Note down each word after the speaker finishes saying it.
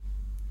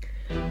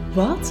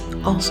Wat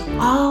als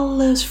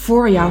alles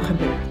voor jou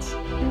gebeurt?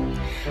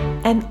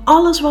 En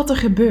alles wat er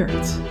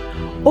gebeurt,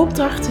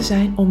 opdrachten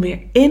zijn om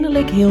weer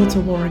innerlijk heel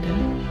te worden,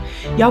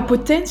 jouw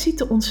potentie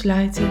te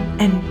ontsluiten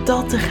en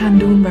dat te gaan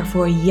doen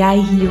waarvoor jij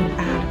hier op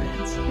aarde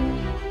bent.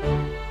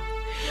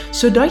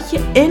 Zodat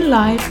je in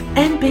life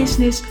en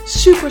business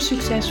super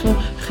succesvol,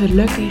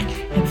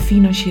 gelukkig en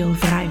financieel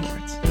vrij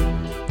wordt.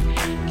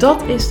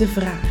 Dat is de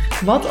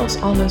vraag, wat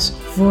als alles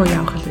voor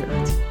jou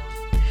gebeurt?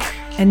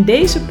 En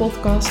deze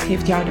podcast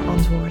geeft jou de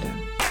antwoorden.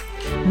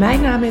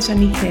 Mijn naam is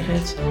Aniek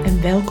Gerrits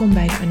en welkom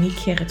bij de Aniek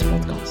Gerrits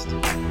podcast.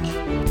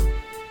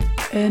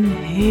 Een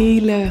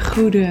hele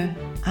goede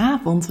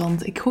avond,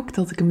 want ik gok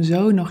dat ik hem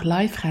zo nog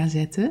live ga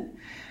zetten.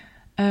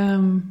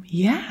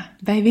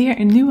 Bij weer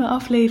een nieuwe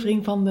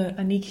aflevering van de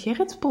Aniek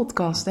Gerrits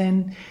podcast.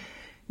 En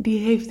die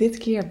heeft dit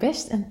keer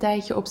best een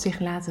tijdje op zich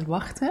laten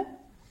wachten.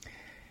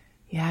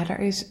 Ja, er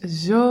is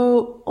zo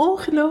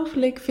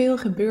ongelooflijk veel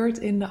gebeurd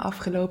in de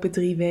afgelopen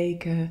 3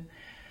 weken.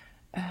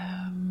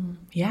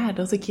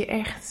 Dat ik je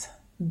echt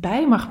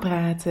bij mag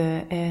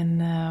praten.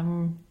 En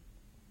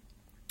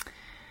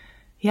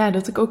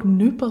dat ik ook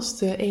nu pas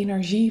de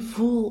energie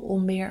voel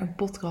om weer een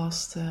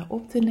podcast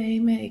op te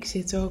nemen. Ik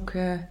zit ook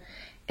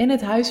in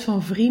het huis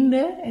van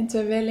vrienden. En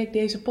terwijl ik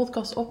deze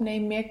podcast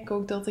opneem, merk ik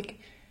ook dat ik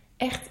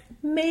echt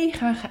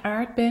mega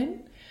geaard ben.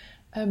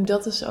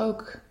 Dat is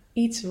ook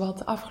iets wat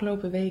de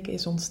afgelopen weken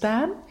is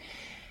ontstaan.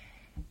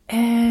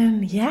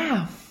 En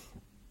ja,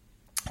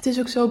 het is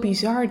ook zo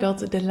bizar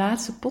dat de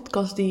laatste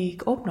podcast die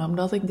ik opnam,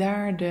 dat ik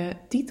daar de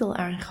titel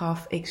aan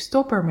gaf, ik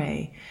stop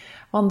ermee.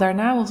 Want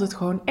daarna was het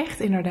gewoon echt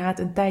inderdaad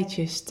een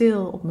tijdje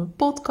stil op mijn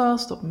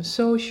podcast, op mijn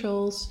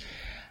socials.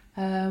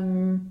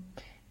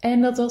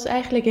 En dat was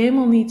eigenlijk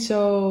helemaal niet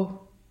zo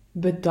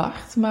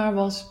bedacht, maar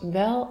was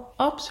wel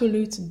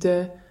absoluut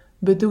de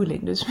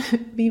bedoeling. Dus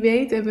wie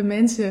weet hebben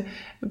mensen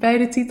bij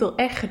de titel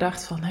echt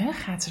gedacht van,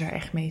 gaat ze er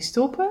echt mee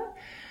stoppen?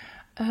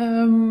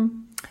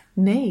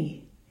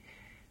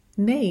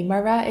 Nee,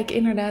 maar waar ik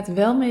inderdaad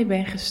wel mee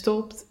ben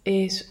gestopt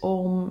is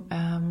om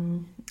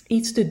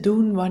iets te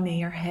doen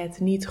wanneer het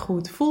niet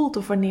goed voelt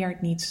of wanneer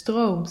het niet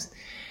stroomt.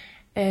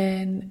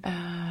 En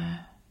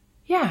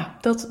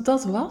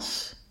dat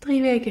was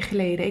 3 weken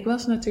geleden. Ik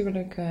was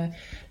natuurlijk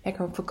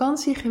lekker op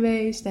vakantie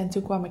geweest en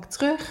toen kwam ik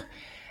terug.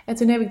 En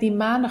toen heb ik die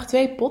maandag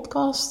 2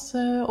 podcasts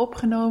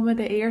opgenomen.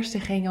 De eerste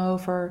ging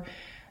over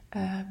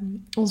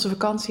onze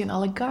vakantie en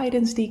alle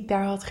guidance die ik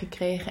daar had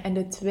gekregen. En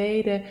de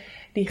tweede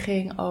die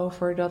ging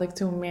over dat ik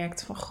toen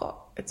merkte van, goh,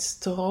 het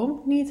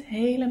stroomt niet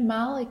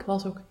helemaal. Ik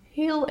was ook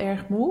heel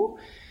erg moe.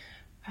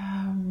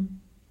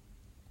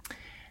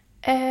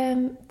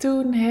 En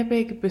toen heb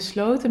ik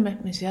besloten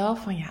met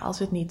mezelf van, als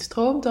het niet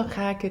stroomt, dan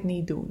ga ik het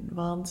niet doen.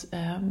 Want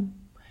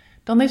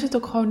dan is het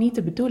ook gewoon niet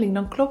de bedoeling.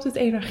 Dan klopt het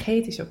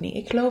energetisch ook niet.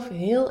 Ik geloof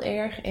heel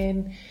erg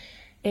in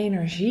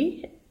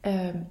energie.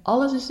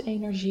 Alles is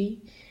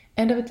energie.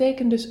 En dat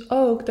betekent dus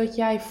ook dat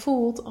jij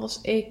voelt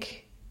als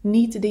ik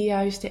niet de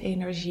juiste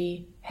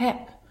energie heb.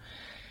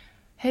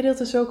 Dat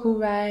is ook hoe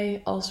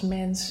wij als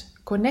mens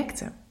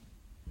connecten.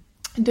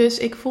 Dus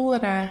ik voelde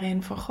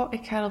daarin van,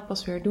 ik ga dat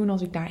pas weer doen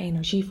als ik daar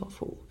energie van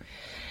voel.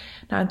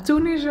 Nou, en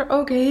toen is er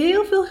ook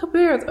heel veel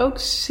gebeurd. Ook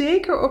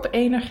zeker op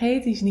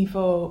energetisch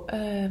niveau.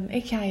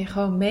 Ik ga je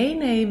gewoon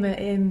meenemen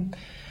in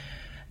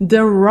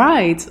de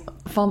ride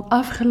van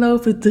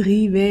afgelopen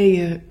 3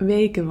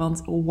 weken.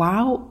 Want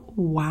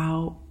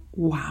wauw.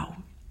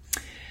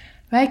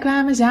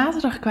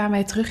 Zaterdag kwamen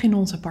wij terug in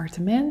ons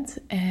appartement.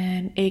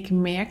 En ik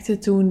merkte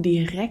toen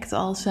direct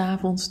al 's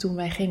avonds toen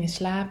wij gingen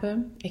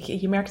slapen.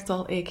 Je merkt het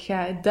al, ik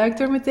duik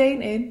er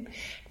meteen in.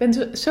 Ik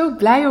ben zo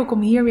blij ook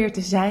om hier weer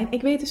te zijn.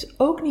 Ik weet dus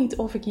ook niet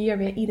of ik hier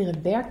weer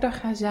iedere werkdag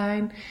ga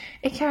zijn.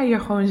 Ik ga hier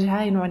gewoon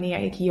zijn wanneer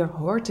ik hier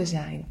hoor te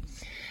zijn.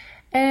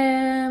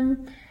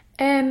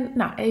 En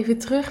even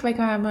terug. Wij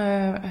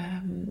kwamen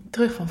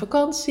terug van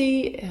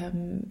vakantie.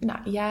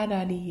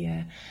 Jada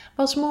die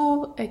was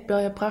moe. Ik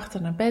bracht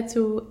haar naar bed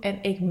toe. En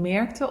ik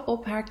merkte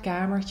op haar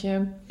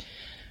kamertje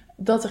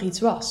dat er iets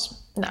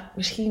was. Nou,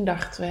 misschien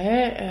dachten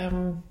we,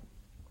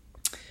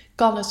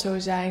 kan het zo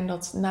zijn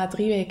dat na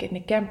 3 weken in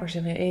de camper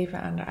ze weer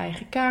even aan haar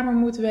eigen kamer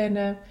moet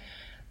wennen.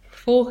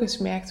 Vervolgens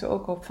merkten we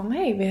ook op van,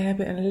 we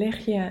hebben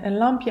een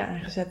lampje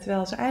aangezet,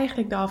 terwijl ze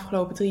eigenlijk de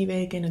afgelopen 3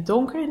 weken in het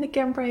donker in de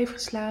camper heeft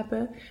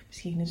geslapen.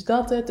 Misschien is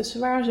dat het. Dus ze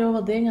waren zo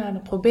wat dingen aan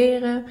het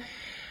proberen.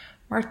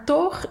 Maar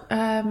toch,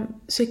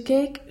 ze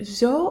keek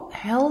zo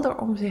helder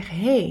om zich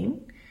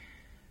heen,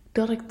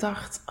 dat ik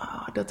dacht,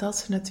 dat had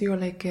ze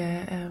natuurlijk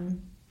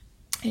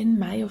in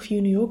mei of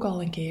juni ook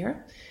al een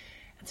keer.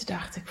 En toen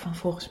dacht ik van,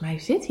 volgens mij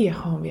zit hier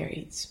gewoon weer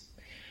iets.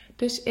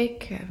 Dus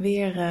ik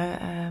weer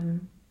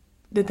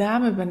de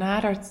dame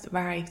benaderd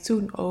waar ik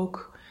toen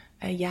ook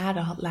Jade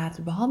had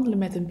laten behandelen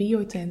met een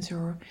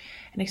biotensor.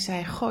 En ik zei,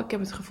 ik heb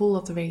het gevoel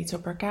dat er weer iets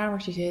op haar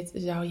kamertje zit.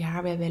 Zou je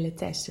haar weer willen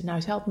testen?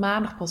 Nou, ze had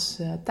maandag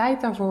pas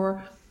tijd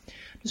daarvoor.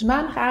 Dus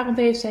maandagavond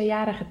heeft zij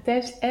Jada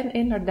getest en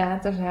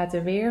inderdaad, er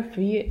zaten weer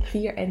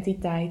vier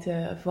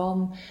entiteiten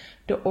van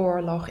de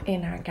oorlog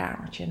in haar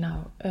kamertje. Nou,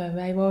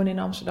 wij wonen in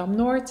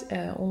Amsterdam-Noord.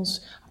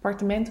 Ons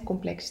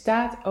appartementencomplex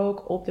staat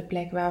ook op de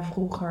plek waar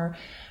vroeger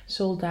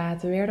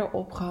soldaten werden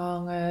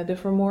opgehangen. De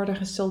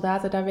vermoorde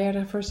soldaten daar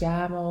werden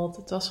verzameld.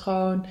 Het was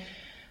gewoon...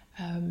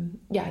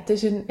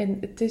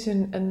 het is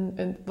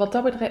een wat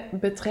dat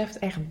betreft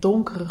echt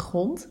donkere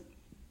grond.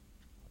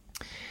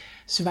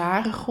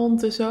 Zware grond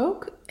dus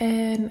ook.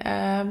 En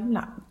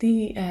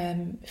die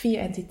 4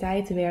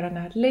 entiteiten werden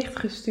naar het licht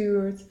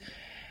gestuurd.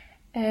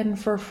 En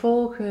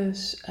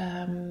vervolgens,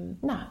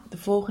 de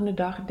volgende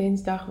dag,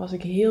 dinsdag, was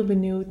ik heel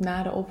benieuwd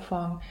na de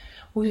opvang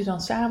hoe ze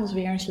dan 's avonds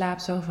weer in slaap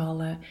zou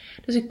vallen.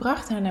 Dus ik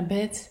bracht haar naar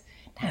bed.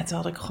 Nou, toen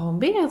had ik gewoon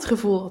weer het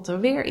gevoel dat er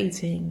weer iets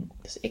hing.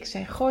 Dus ik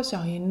zei, goh,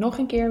 zou je nog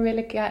een keer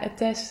willen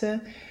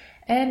testen?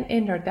 En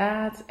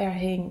inderdaad, er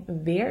hing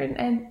weer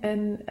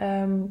een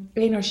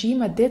energie,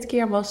 maar dit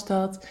keer was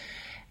dat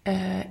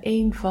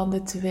een van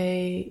de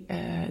 2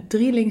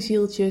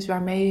 drielingzieltjes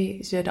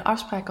waarmee ze de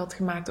afspraak had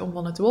gemaakt om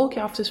van het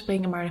wolkje af te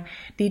springen,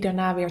 maar die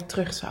daarna weer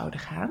terug zouden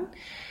gaan.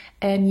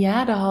 En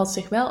Jada had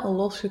zich wel al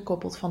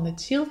losgekoppeld van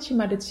dit zieltje,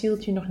 maar dit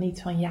zieltje nog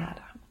niet van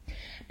Jada.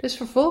 Dus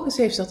vervolgens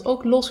heeft ze dat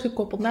ook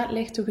losgekoppeld naar het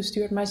licht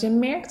toegestuurd, maar ze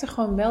merkte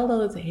gewoon wel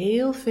dat het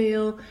heel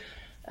veel...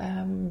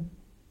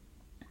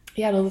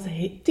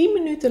 10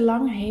 minuten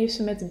lang heeft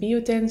ze met de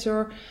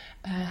biotensor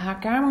haar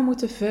kamer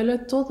moeten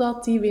vullen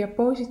totdat die weer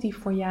positief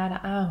voor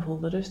Jada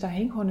aanvoelde. Dus daar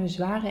hing gewoon een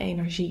zware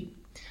energie.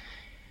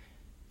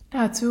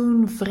 Nou,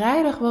 toen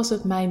vrijdag was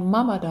het mijn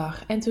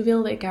mamadag en toen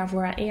wilde ik haar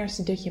voor haar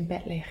eerste dutje in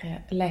bed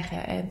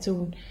leggen. En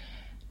toen,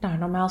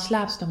 normaal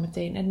slaapt ze dan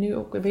meteen. En nu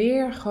ook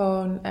weer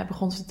gewoon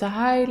begon ze te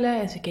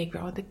huilen en ze keek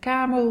weer de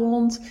kamer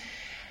rond.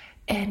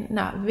 En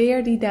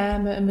weer die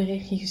dame een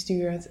berichtje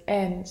gestuurd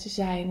en ze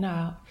zei,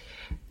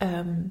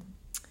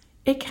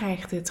 ik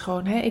krijg dit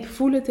gewoon, ik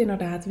voel het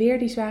inderdaad, weer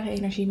die zware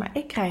energie, maar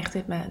ik krijg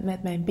dit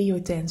met mijn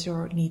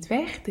biotensor niet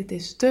weg. Dit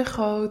is te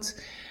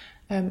groot.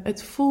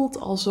 Het voelt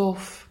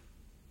alsof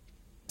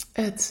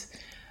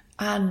het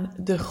aan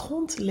de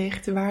grond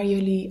ligt waar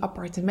jullie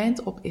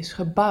appartement op is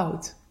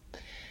gebouwd.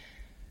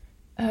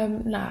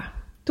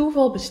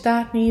 Toeval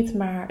bestaat niet,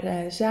 maar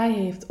zij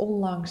heeft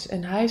onlangs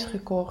een huis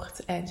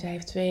gekocht en zij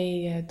heeft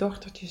 2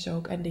 dochtertjes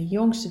ook. En de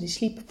jongste die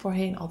sliep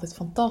voorheen altijd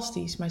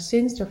fantastisch, maar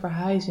sinds de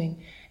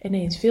verhuizing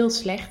ineens veel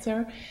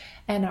slechter.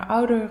 En haar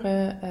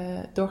oudere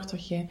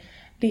dochtertje,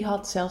 die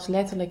had zelfs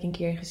letterlijk een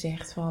keer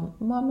gezegd van,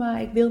 mama,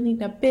 ik wil niet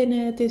naar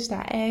binnen, het is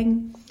daar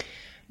eng.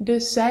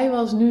 Dus zij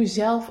was nu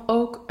zelf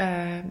ook,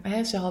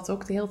 ze had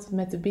ook de hele tijd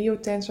met de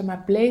biotensor,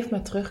 maar bleef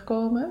maar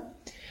terugkomen.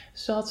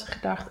 Dus had ze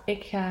gedacht,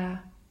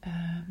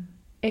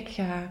 ik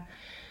ga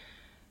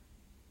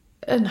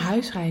een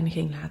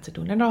huisreiniging laten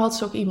doen. En daar had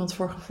ze ook iemand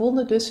voor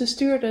gevonden. Dus ze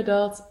stuurde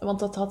dat, want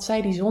dat had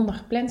zij die zondag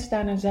gepland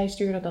staan. En zij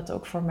stuurde dat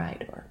ook voor mij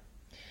door.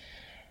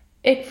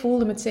 Ik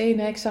voelde meteen,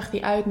 ik zag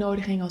die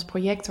uitnodiging als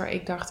projector.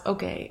 Ik dacht,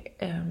 oké,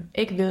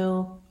 ik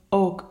wil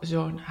ook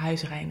zo'n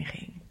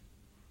huisreiniging.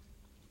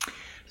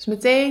 Dus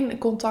meteen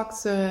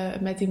contact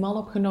met die man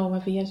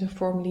opgenomen via zijn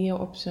formulier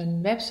op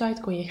zijn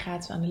website. Kon je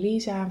gratis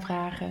analyse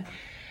aanvragen.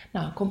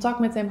 Contact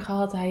met hem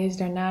gehad. Hij is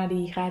daarna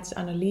die gratis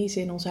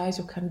analyse in ons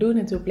huis ook gaan doen.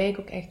 En toen bleek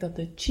ook echt dat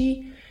de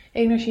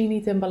chi-energie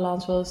niet in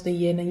balans was. De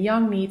yin en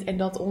yang niet. En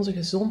dat onze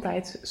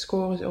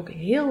gezondheidsscores ook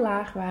heel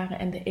laag waren.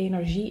 En de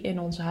energie in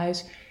ons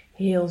huis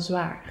heel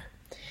zwaar.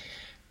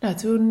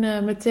 Toen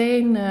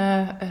meteen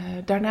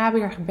daarna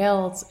weer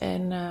gebeld.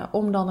 En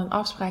om dan een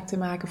afspraak te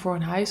maken voor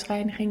een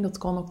huisreiniging. Dat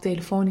kon ook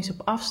telefonisch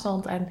op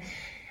afstand. En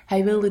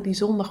hij wilde die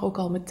zondag ook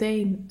al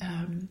meteen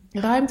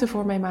ruimte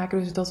voor mij maken.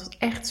 Dus dat was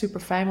echt super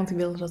fijn, want ik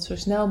wilde dat zo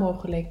snel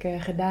mogelijk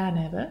gedaan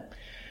hebben.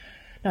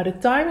 De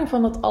timing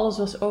van dat alles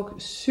was ook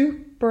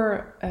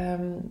super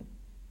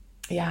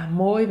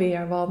mooi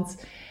weer.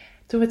 Want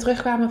toen we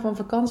terugkwamen van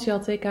vakantie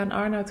had ik aan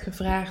Arnoud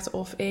gevraagd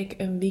of ik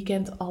een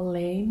weekend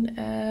alleen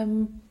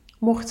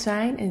mocht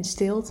zijn in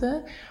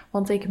stilte.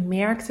 Want ik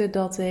merkte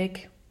dat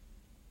ik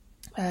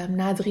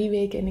na 3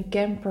 weken in een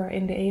camper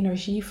in de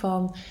energie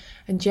van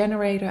een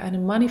generator en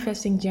een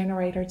manifesting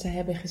generator te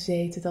hebben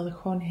gezeten. Dat ik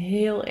gewoon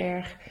heel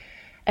erg,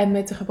 en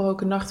met de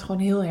gebroken nacht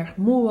gewoon heel erg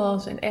moe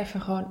was. En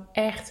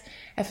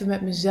even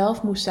met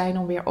mezelf moest zijn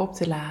om weer op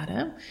te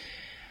laden.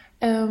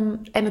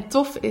 En het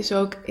tof is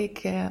ook,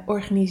 ik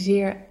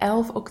organiseer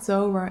 11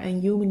 oktober een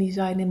Human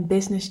Design in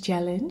Business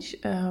Challenge.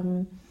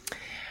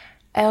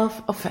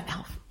 11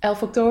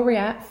 oktober,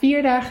 ja.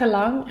 4 dagen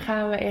lang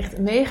gaan we echt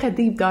mega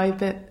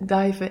deep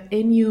diven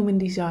in Human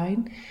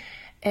Design.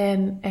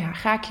 En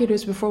ga ik je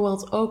dus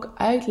bijvoorbeeld ook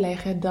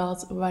uitleggen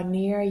dat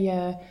wanneer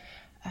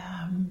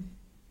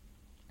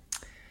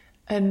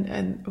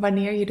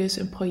je dus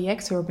een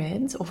projector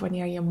bent, of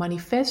wanneer je een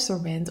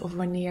manifestor bent, of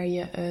wanneer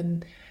je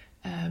een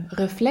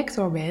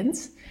reflector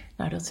bent.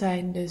 Dat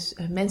zijn dus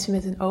mensen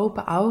met een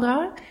open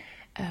aura.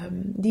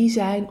 Die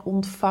zijn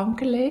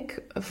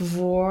ontvankelijk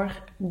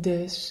voor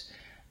dus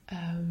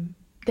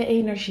de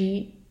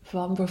energie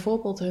van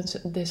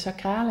bijvoorbeeld de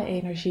sacrale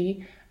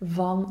energie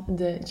van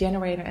de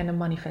generator en de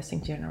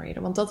manifesting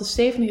generator. Want dat is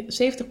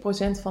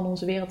 70% van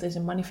onze wereld is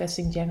een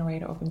manifesting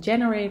generator of een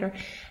generator.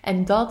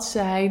 En dat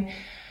zijn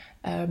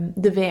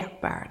de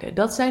werkpaarden.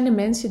 Dat zijn de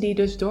mensen die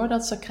dus door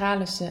dat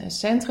sacrale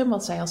centrum,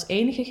 wat zij als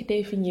enige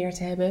gedefinieerd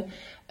hebben,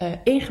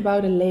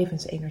 ingebouwde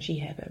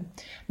levensenergie hebben.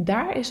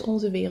 Daar is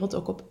onze wereld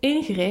ook op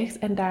ingericht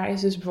en daar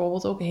is dus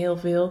bijvoorbeeld ook heel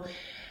veel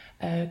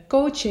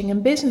coaching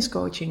en business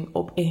coaching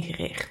op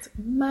ingericht.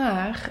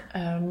 Maar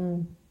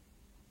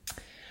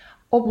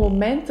op het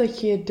moment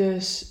dat je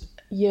dus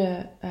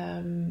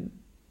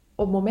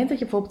op het moment dat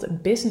je bijvoorbeeld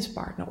een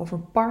businesspartner of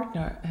een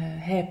partner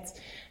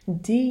hebt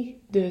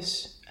die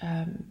dus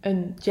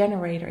een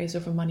generator is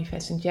of een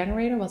manifesting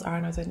generator,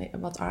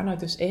 wat Arnoud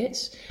dus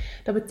is,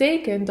 dat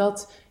betekent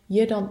dat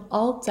je dan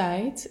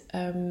altijd,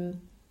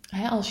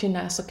 als je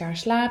naast elkaar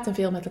slaapt en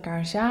veel met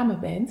elkaar samen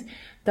bent,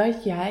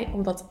 dat jij,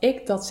 omdat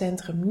ik dat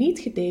centrum niet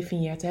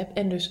gedefinieerd heb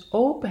en dus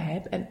open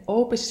heb, en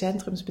open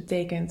centrums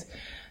betekent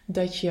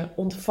dat je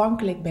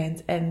ontvankelijk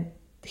bent en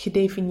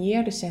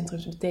gedefinieerde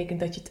centrums betekent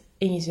dat je het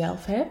in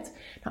jezelf hebt.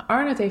 Nou,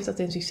 Arnoud heeft dat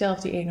in zichzelf,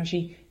 die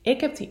energie.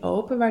 Ik heb die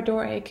open,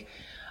 waardoor ik,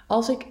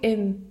 als ik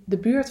in de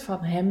buurt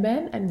van hem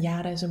ben, en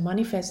Jada is een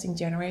manifesting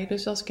generator,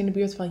 dus als ik in de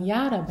buurt van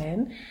Jada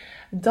ben,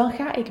 dan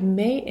ga ik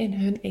mee in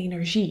hun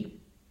energie.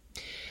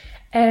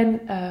 En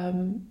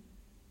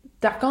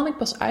daar kan ik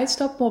pas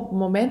uitstappen op het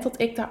moment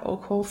dat ik daar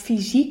ook gewoon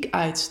fysiek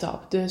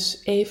uitstap.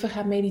 Dus even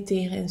gaan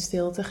mediteren in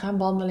stilte, gaan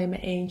wandelen in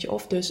mijn eentje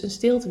of dus een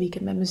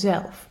stilteweekend met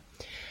mezelf.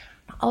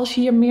 Als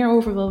je hier meer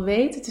over wil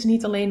weten, het is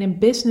niet alleen in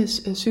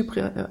business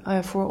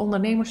voor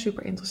ondernemers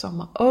super interessant,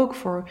 maar ook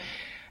voor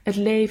het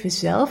leven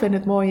zelf. En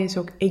het mooie is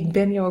ook, ik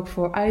ben hier ook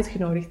voor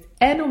uitgenodigd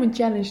en om een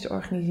challenge te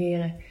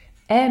organiseren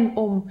en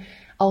om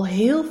al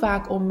heel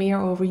vaak om meer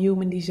over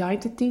human design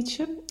te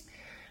teachen.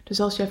 Dus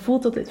als jij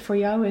voelt dat dit voor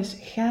jou is,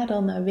 ga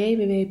dan naar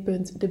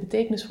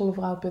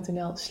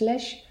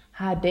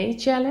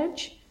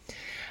www.debetekenisvollevrouw.nl/hdchallenge.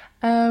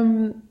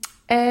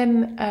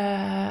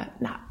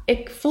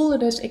 Ik voelde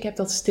dus, ik heb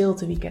dat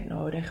stilteweekend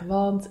nodig.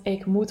 Want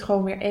ik moet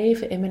gewoon weer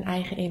even in mijn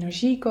eigen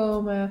energie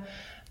komen.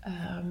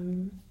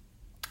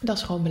 Dat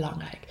is gewoon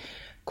belangrijk.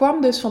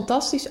 Kwam dus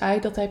fantastisch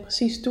uit dat hij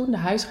precies toen de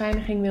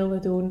huisreiniging wilde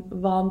doen.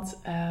 Want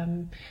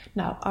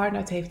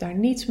Arnoud heeft daar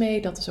niets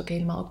mee. Dat is ook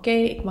helemaal oké.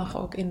 Ik mag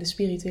ook in de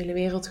spirituele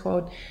wereld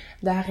gewoon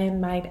daarin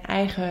mijn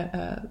eigen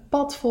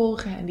pad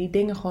volgen. En die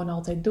dingen gewoon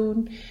altijd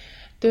doen.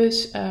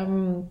 Dus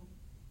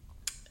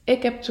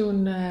ik heb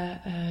toen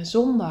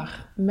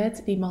zondag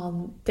met die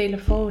man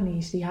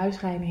telefonisch die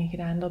huisreiniging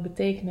gedaan. Dat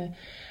betekende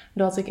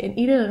dat ik in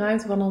iedere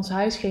ruimte van ons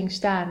huis ging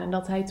staan. En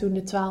dat hij toen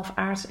de 12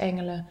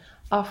 aartsengelen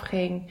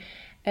afging.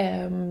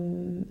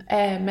 En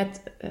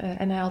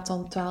hij had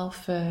dan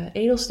 12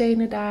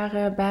 edelstenen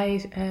daar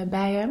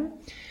bij hem.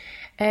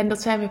 En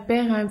dat zijn we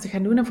per ruimte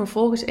gaan doen. En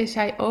vervolgens is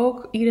hij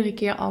ook iedere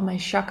keer al mijn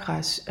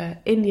chakras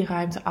in die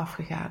ruimte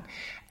afgegaan.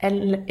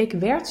 En ik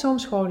werd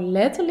soms gewoon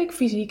letterlijk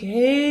fysiek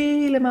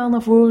helemaal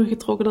naar voren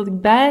getrokken. Dat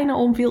ik bijna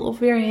omviel. Of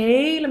weer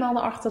helemaal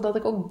naar achter dat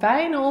ik ook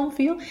bijna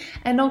omviel.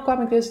 En dan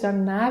kwam ik dus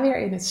daarna weer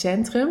in het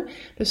centrum.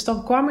 Dus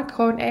dan kwam ik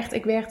gewoon echt.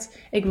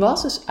 Ik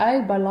was dus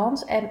uit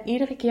balans. En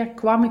iedere keer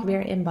kwam ik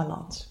weer in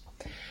balans.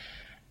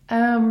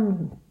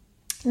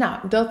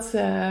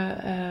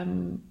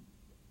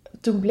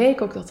 Toen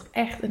bleek ook dat er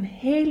echt een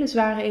hele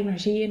zware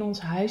energie in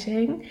ons huis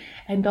hing.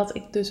 En dat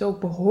ik dus ook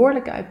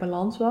behoorlijk uit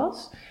balans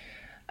was.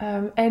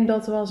 En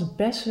dat was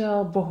best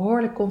wel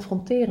behoorlijk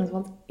confronterend.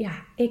 Want ja,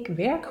 ik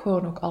werk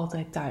gewoon ook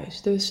altijd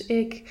thuis. Dus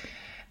ik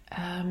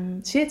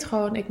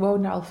ik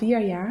woon daar al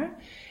 4 jaar.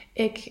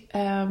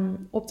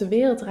 Op de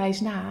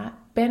wereldreis na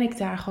ben ik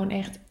daar gewoon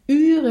echt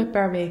uren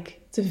per week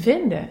te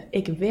vinden.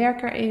 Ik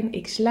werk erin,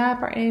 ik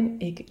slaap erin,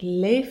 ik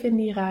leef in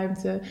die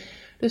ruimte.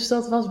 Dus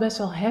dat was best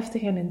wel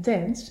heftig en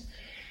intens.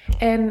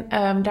 En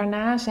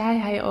daarna zei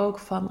hij ook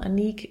van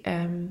Aniek,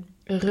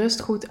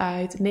 rust goed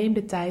uit, neem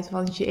de tijd,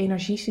 want je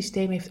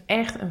energiesysteem heeft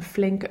echt een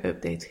flinke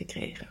update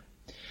gekregen.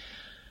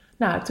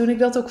 Nou, toen ik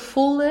dat ook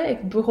voelde,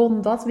 ik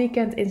begon dat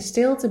weekend in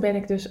stilte, ben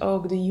ik dus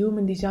ook de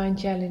Human Design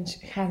Challenge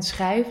gaan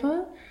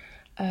schrijven.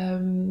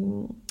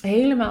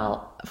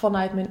 Helemaal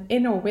vanuit mijn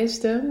inner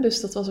wisdom,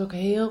 dus dat was ook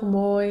heel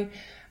mooi.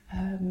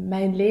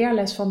 Mijn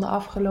leerles van de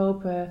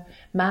afgelopen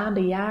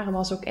maanden, jaren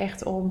was ook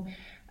echt om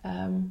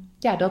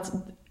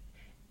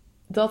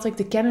dat ik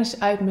de kennis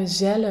uit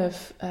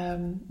mezelf,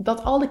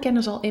 dat al de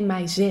kennis al in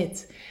mij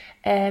zit.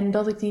 En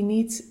dat ik die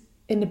niet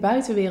in de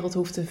buitenwereld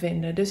hoef te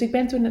vinden. Dus ik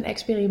ben toen een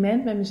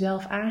experiment met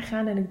mezelf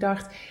aangegaan. En ik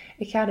dacht,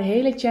 ik ga de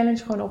hele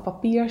challenge gewoon op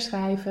papier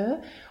schrijven.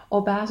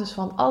 Op basis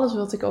van alles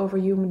wat ik over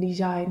human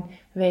design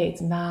weet.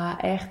 Nou,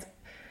 echt.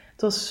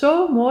 Het was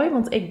zo mooi,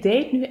 want ik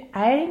deed nu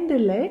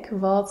eindelijk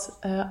wat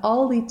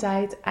al die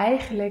tijd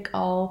eigenlijk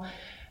al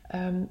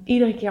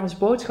iedere keer als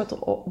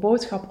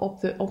boodschap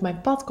op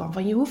mijn pad kwam.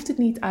 Van je hoeft het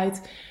niet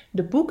uit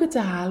de boeken te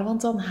halen,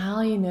 want dan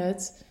haal je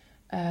het,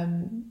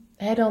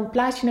 dan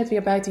plaats je het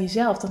weer buiten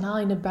jezelf. Dan haal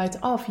je het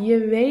buitenaf.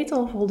 Je weet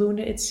al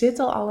voldoende, het zit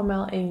al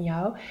allemaal in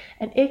jou.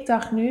 En ik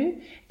dacht nu,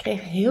 ik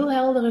kreeg heel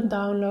helder een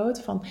download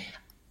van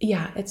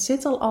ja, het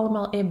zit al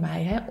allemaal in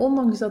mij. Hè?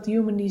 Ondanks dat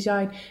Human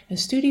Design een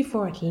studie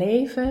voor het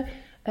leven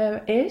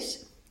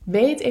is,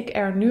 weet ik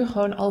er nu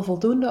gewoon al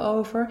voldoende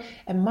over.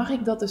 En mag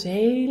ik dat dus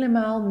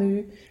helemaal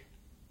nu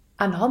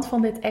aan de hand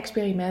van dit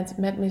experiment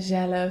met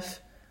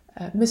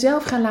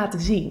mezelf gaan laten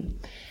zien.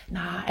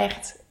 Nou,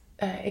 echt,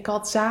 ik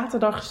had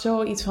zaterdag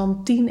zoiets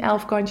van 10,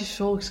 11 kantjes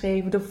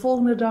volgeschreven. De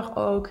volgende dag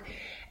ook.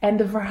 En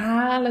de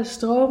verhalen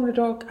stroomden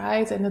er ook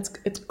uit. En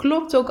het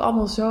klopt ook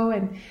allemaal zo.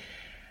 En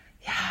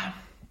ja,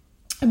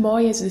 het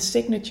mooie is de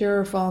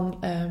signature van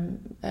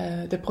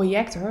de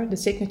projector. De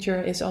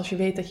signature is als je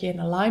weet dat je in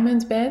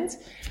alignment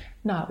bent.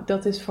 Nou,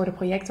 dat is voor de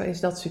projector is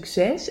dat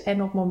succes. En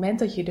op het moment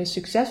dat je dus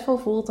succesvol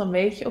voelt, dan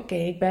weet je, oké,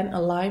 ik ben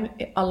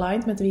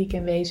aligned met wie ik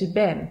in wezen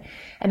ben.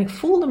 En ik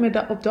voelde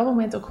me op dat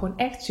moment ook gewoon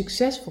echt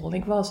succesvol.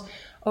 Ik was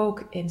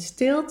ook in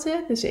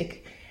stilte, dus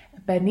ik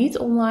ben niet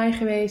online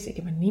geweest. Ik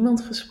heb met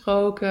niemand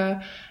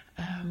gesproken.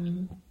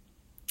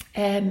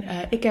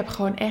 Ik heb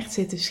gewoon echt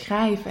zitten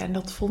schrijven en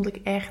dat vond ik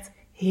echt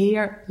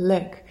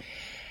heerlijk.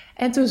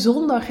 En toen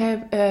zondag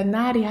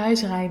na die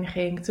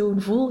huisreiniging,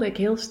 toen voelde ik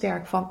heel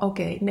sterk van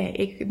oké, nee,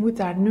 ik moet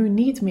daar nu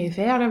niet meer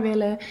verder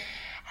willen.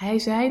 Hij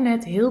zei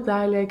net heel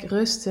duidelijk,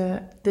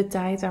 rusten, de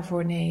tijd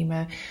daarvoor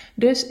nemen.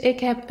 Dus ik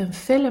heb een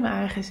film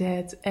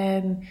aangezet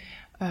en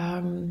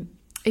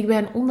ik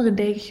ben onder een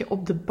dekentje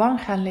op de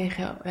bank gaan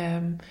liggen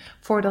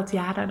voordat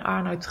Jada en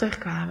Arnoud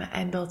terugkwamen.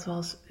 En dat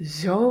was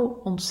zo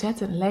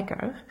ontzettend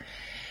lekker.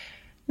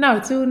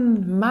 Nou,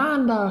 toen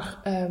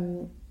maandag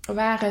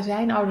waren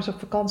zijn ouders op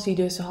vakantie,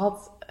 dus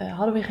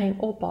hadden we geen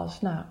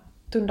oppas. Nou,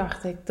 toen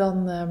dacht ik,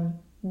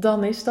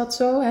 dan is dat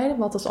zo. Hè?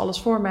 Wat als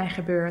alles voor mij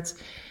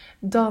gebeurt,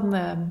 dan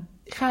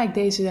ga ik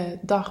deze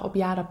dag op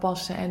Jada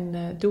passen en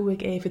doe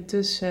ik even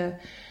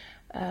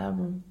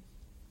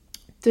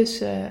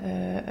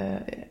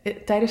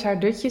tijdens haar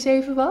dutjes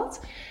even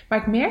wat. Maar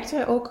ik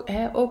merkte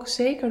ook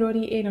zeker door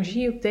die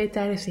energie op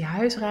tijdens die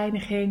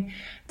huisreiniging,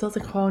 dat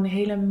ik gewoon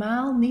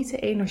helemaal niet de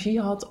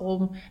energie had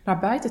om naar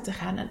buiten te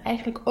gaan. En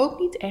eigenlijk ook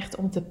niet echt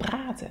om te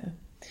praten.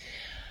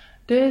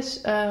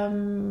 Dus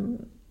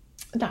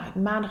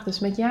maandag dus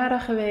met Jada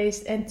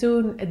geweest. En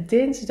toen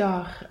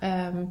dinsdag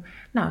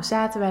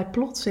zaten wij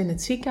plots in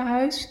het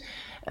ziekenhuis.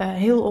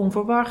 Heel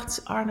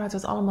onverwacht. Arnoud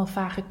had allemaal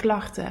vage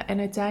klachten. En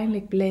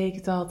uiteindelijk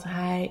bleek dat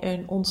hij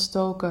een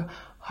ontstoken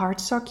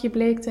hartzakje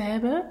bleek te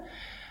hebben.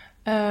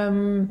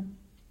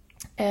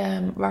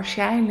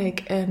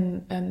 Waarschijnlijk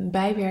een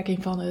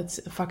bijwerking van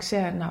het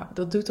vaccin. Nou,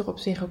 dat doet er op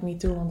zich ook niet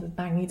toe, want het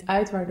maakt niet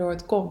uit waardoor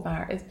het komt.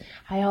 Maar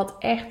hij had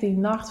echt die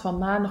nacht van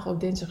maandag op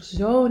dinsdag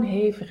zo'n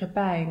hevige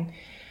pijn.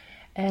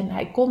 En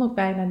hij kon ook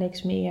bijna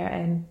niks meer.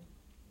 En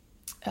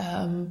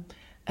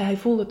hij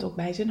voelde het ook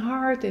bij zijn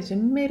hart en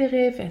zijn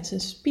middenrif en zijn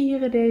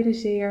spieren deden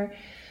zeer.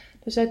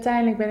 Dus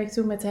uiteindelijk ben ik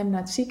toen met hem naar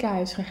het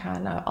ziekenhuis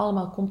gegaan. Nou,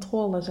 allemaal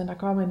controles en daar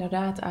kwam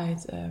inderdaad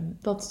uit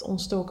dat het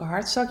ontstoken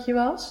hartzakje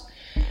was.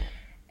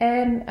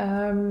 En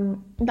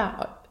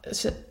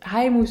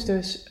hij moest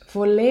dus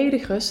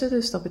volledig rusten.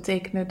 Dus dat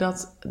betekende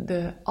dat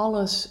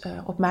alles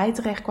op mij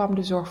terecht kwam.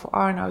 De zorg voor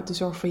Arnoud, de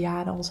zorg voor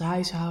Jada, ons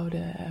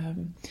huishouden.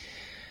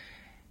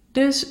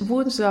 Dus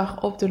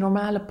woensdag op de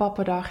normale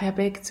pappendag heb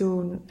ik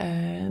toen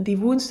die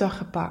woensdag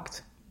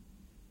gepakt.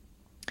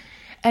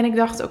 En ik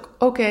dacht ook,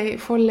 oké,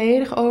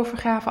 volledig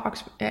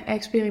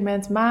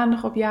overgave-experiment.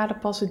 Maandag op Jada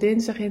passen,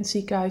 dinsdag in het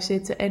ziekenhuis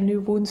zitten. En nu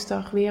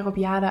woensdag weer op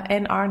Jada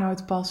en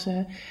Arnoud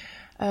passen.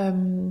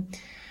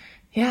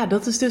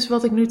 Dat is dus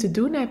wat ik nu te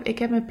doen heb. Ik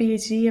heb mijn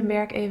PhD en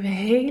werk even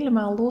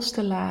helemaal los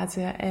te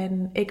laten.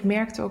 En ik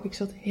merkte ook, ik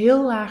zat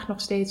heel laag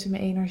nog steeds in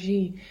mijn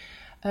energie.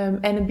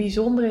 En het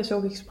bijzondere is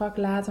ook, ik sprak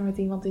later met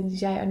iemand en die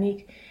zei,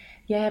 Aniek,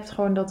 jij hebt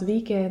gewoon dat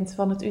weekend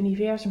van het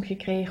universum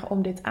gekregen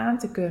om dit aan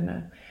te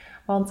kunnen.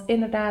 Want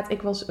inderdaad,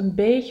 ik was een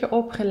beetje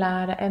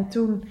opgeladen en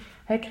toen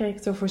kreeg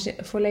ik de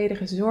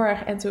volledige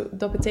zorg. En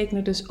dat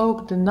betekende dus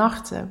ook de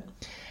nachten.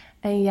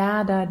 En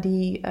Jada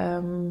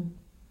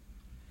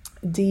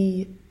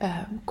die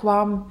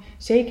kwam,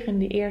 zeker in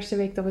die eerste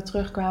week dat we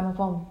terugkwamen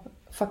van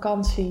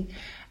vakantie,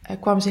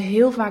 kwam ze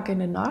heel vaak in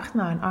de nacht.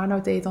 Nou, en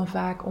Arnoud deed dan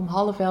vaak om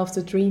 10:30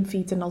 de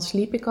Dreamfeed en dan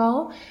sliep ik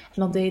al. En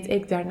dan deed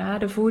ik daarna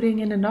de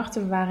voeding in de nacht.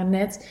 We waren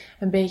net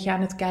een beetje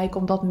aan het kijken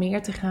om dat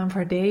meer te gaan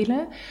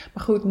verdelen.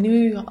 Maar goed,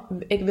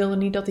 ik wilde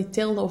niet dat hij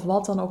tilde of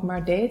wat dan ook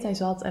maar deed. Hij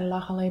zat en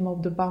lag alleen maar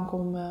op de bank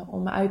om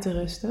me uit te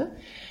rusten.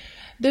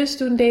 Dus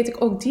toen deed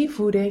ik ook die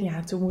voeding.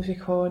 Ja, toen moest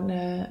ik gewoon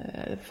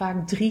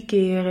vaak 3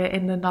 keren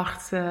in de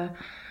nacht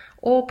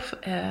op.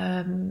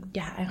 En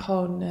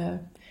gewoon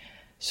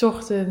 's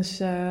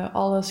ochtends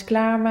alles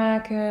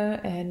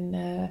klaarmaken. En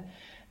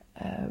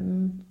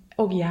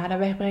ook Jada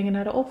wegbrengen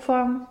naar de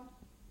opvang.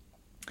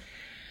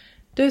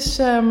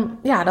 Dus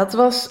dat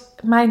was...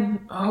 Mijn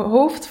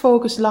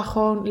hoofdfocus lag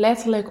gewoon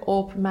letterlijk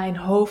op mijn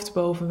hoofd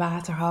boven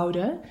water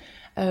houden.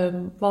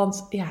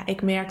 Want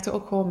ik merkte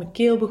ook gewoon, mijn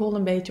keel begon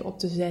een beetje op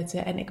te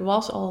zetten. En ik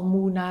was al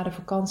moe na de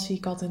vakantie.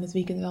 Ik had in het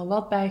weekend wel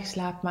wat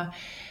bijgeslapen. Maar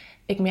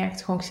ik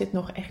merkte gewoon, ik zit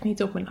nog echt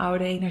niet op mijn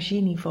oude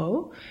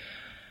energieniveau.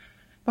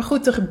 Maar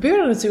goed, er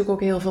gebeurde natuurlijk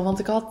ook heel veel. Want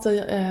ik had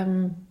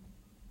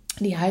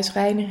die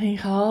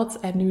huisreiniging gehad.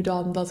 En nu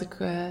dan dat ik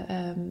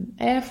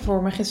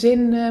voor mijn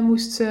gezin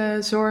moest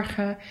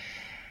zorgen.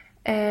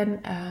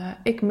 En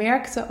ik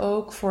merkte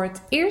ook voor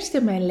het eerst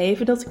in mijn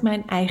leven dat ik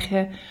mijn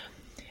eigen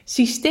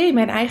systeem,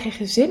 mijn eigen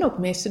gezin ook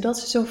miste. Dat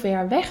ze zo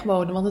ver weg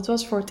wonen. Want het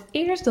was voor het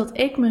eerst dat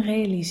ik me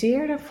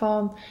realiseerde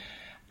van...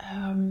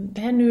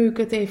 nu ik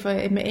het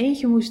even in mijn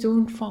eentje moest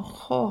doen, van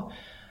goh,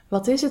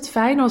 wat is het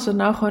fijn als er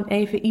nou gewoon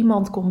even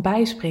iemand kon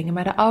bijspringen.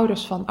 Maar de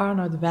ouders van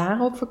Arnoud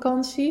waren op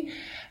vakantie.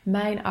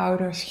 Mijn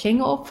ouders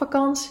gingen op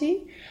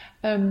vakantie.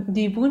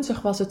 Die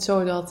woensdag was het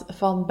zo dat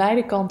van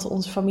beide kanten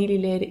onze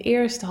familieleden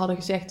eerst hadden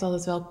gezegd dat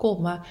het wel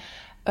kon, maar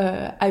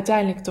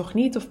uiteindelijk toch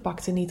niet of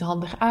pakte niet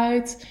handig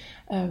uit.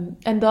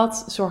 En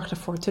dat zorgde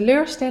voor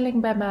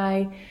teleurstelling bij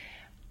mij.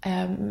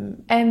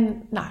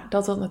 En nou,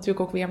 dat had natuurlijk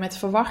ook weer met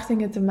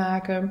verwachtingen te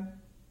maken.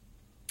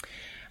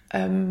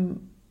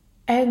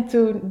 En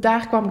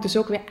daar kwam ik dus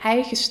ook weer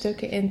eigen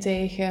stukken in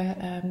tegen.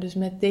 Dus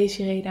met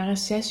Desiree daar een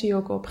sessie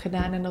ook op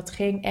gedaan. En dat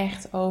ging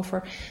echt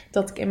over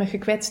dat ik in mijn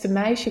gekwetste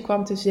meisje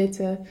kwam te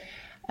zitten.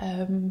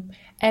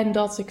 En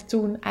dat ik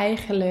toen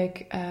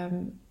eigenlijk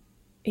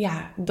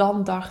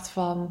dan dacht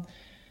van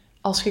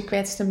als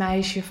gekwetste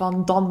meisje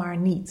van dan maar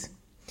niet.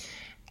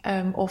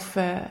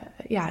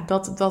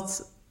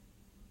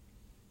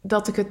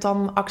 Dat ik het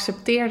dan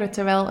accepteerde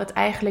terwijl het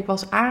eigenlijk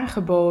was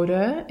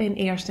aangeboden in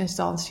eerste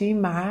instantie,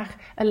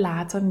 maar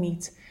later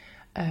niet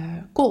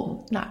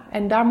kon. Nou,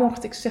 en daar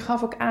ze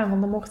gaf ook aan,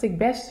 want dan mocht ik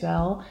best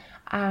wel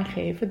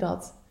aangeven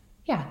dat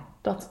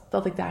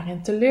ik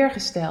daarin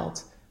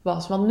teleurgesteld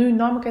was. Want nu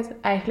nam ik het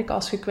eigenlijk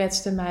als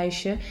gekwetste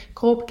meisje,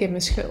 kroop ik in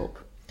mijn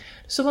schulp.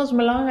 Dus dat was een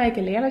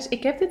belangrijke leerles.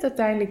 Ik heb dit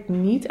uiteindelijk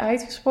niet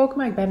uitgesproken,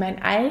 maar ik ben mijn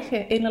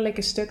eigen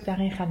innerlijke stuk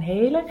daarin gaan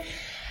helen.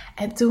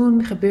 En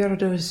toen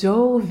gebeurde er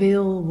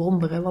zoveel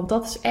wonderen. Want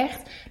dat is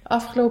echt, de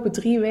afgelopen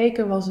 3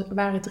 weken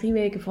waren 3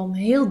 weken van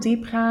heel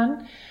diep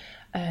gaan.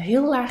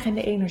 Heel laag in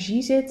de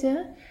energie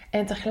zitten.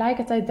 En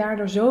tegelijkertijd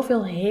daardoor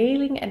zoveel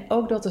heling. En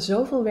ook dat er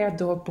zoveel werd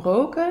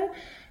doorbroken.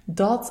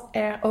 Dat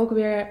er ook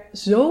weer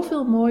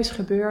zoveel moois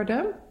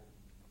gebeurde.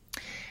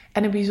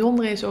 En het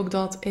bijzondere is ook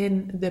dat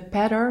in de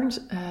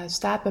patterns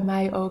staat bij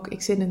mij ook...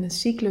 Ik zit in een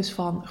cyclus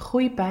van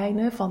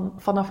groeipijnen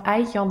vanaf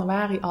eind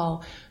januari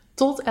al...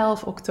 tot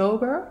 11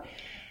 oktober.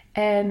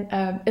 En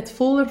het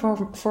voelde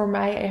voor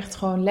mij echt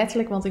gewoon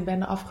letterlijk, want ik ben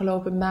de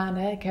afgelopen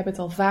maanden, ik heb het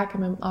al vaak in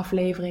mijn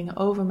afleveringen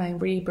over mijn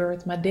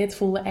rebirth, maar dit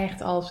voelde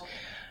echt als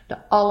de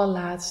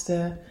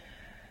allerlaatste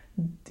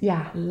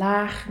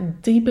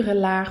diepere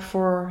laag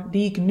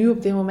die ik nu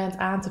op dit moment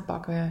aan te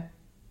pakken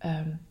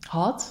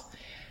had.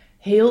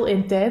 Heel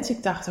intens.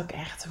 Ik dacht ook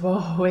echt,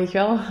 wow, weet je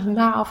wel.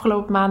 Na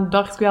afgelopen maanden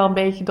dacht ik wel een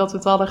beetje dat we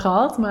het hadden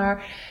gehad.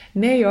 Maar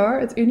nee hoor,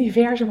 het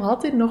universum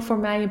had dit nog voor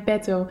mij in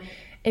petto.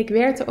 Ik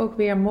werd er ook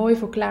weer mooi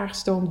voor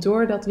klaargestoomd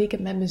door dat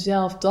weekend met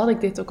mezelf. Dat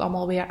ik dit ook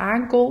allemaal weer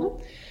aankon.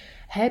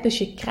 Dus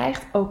je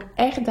krijgt ook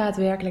echt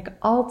daadwerkelijk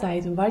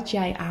altijd wat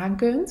jij aan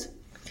kunt.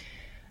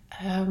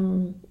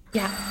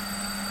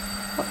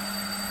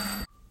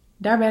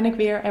 Daar ben ik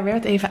weer. Er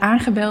werd even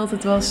aangebeld.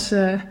 Het was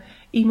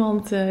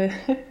iemand...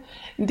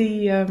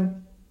 die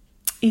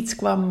iets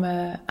kwam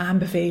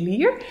aanbevelen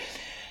hier.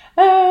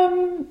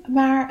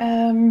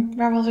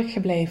 Waar was ik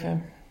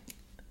gebleven?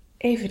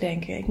 Even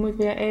denken.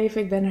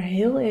 Ik ben er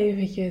heel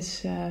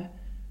eventjes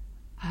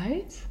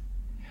uit.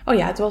 Oh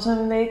ja, het was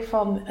een week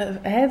van...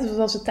 het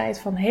was een tijd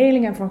van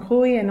heling en van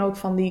groei. En ook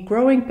van die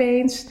growing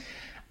pains.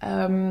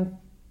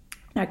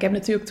 Ik heb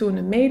natuurlijk toen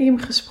een medium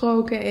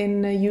gesproken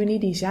in juni.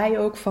 Die zei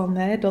ook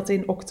dat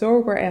in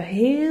oktober er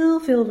heel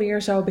veel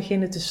weer zou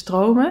beginnen te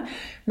stromen.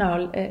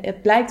 Nou,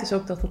 het blijkt dus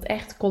ook dat het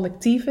echt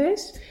collectief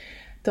is.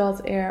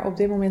 Dat er op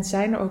dit moment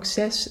zijn er ook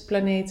 6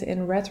 planeten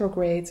in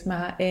retrograde.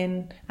 Maar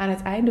aan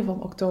het einde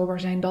van oktober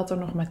zijn dat er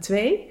nog maar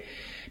 2.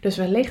 Dus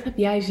wellicht heb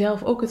jij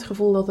zelf ook het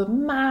gevoel dat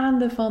het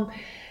maanden van...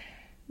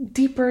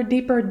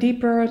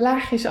 dieper,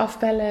 laagjes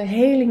afpellen,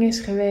 heling is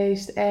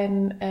geweest.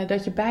 En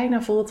dat je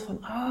bijna voelt van,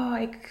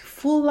 ik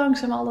voel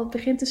langzaam al dat het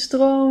begint te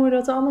stromen,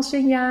 dat er allemaal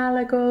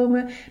signalen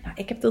komen. Nou,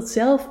 ik heb dat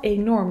zelf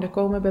enorm. Er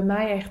komen bij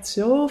mij echt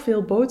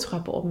zoveel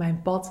boodschappen op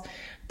mijn pad,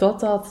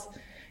 dat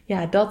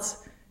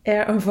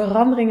er een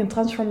verandering, een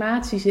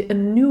transformatie,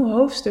 een nieuw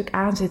hoofdstuk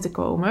aan zit te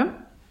komen.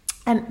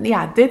 En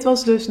ja, dit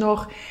was dus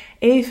nog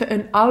even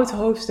een oud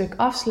hoofdstuk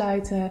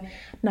afsluiten.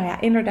 Nou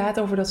ja, inderdaad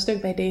over dat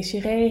stuk bij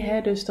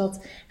Desiree. Dus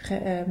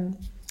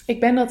ik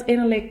ben dat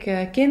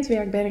innerlijk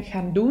kindwerk ben ik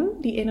gaan doen.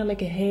 Die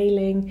innerlijke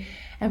heling.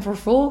 En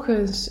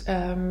vervolgens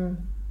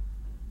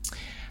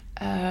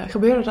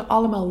gebeurden er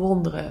allemaal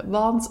wonderen.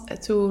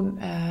 Want toen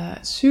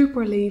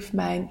super lief,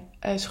 mijn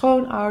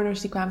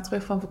schoonouders, die kwamen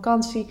terug van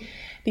vakantie.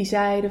 Die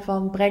zeiden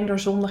van breng er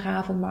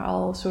zondagavond maar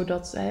al,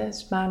 zodat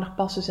maandag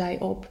passen zij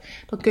op.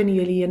 Dan kunnen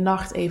jullie een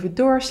nacht even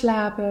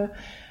doorslapen.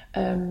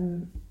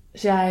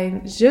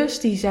 Zijn zus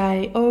die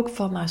zei ook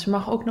van, ze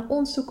mag ook naar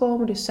ons toe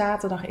komen. Dus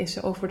zaterdag is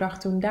ze overdag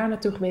toen daar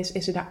naartoe geweest,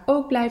 is ze daar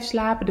ook blijven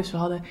slapen. Dus we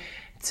hadden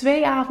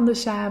 2 avonden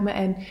samen.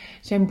 En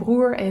zijn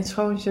broer en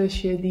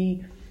schoonzusje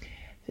die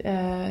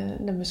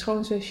Mijn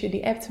schoonzusje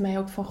die appte mij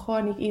ook van...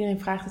 Goh, niet iedereen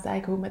vraagt het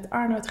eigenlijk hoe het met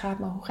Arnold gaat...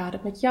 maar hoe gaat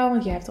het met jou?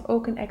 Want jij hebt er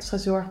ook een extra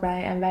zorg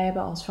bij. En wij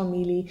hebben als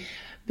familie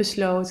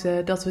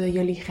besloten dat we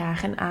jullie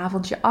graag een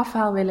avondje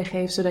afhaal willen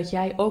geven... zodat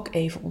jij ook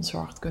even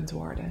ontzorgd kunt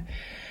worden.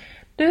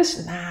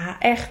 Dus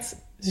echt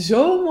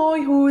zo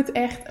mooi hoe het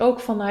echt ook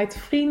vanuit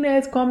vrienden...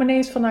 Het kwam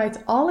ineens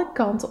vanuit alle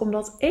kanten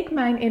omdat ik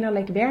mijn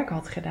innerlijk werk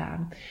had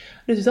gedaan.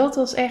 Dus dat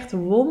was echt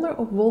wonder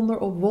op wonder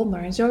op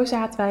wonder. En zo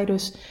zaten wij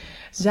dus...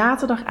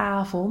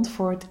 zaterdagavond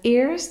voor het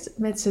eerst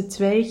met z'n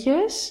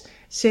tweetjes,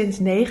 sinds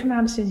 9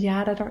 maanden, sinds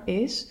Jada er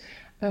is,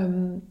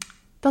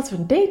 dat we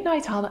een date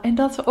night hadden. En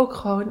dat we ook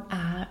gewoon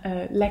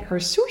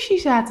lekker sushi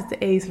zaten te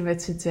eten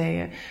met z'n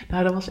tweeën.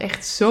 Nou, dat was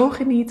echt zo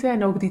genieten.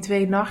 En ook die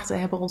 2 nachten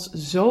hebben ons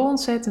zo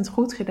ontzettend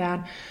goed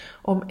gedaan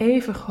om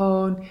even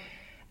gewoon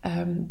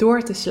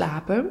door te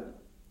slapen.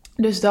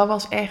 Dus dat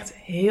was echt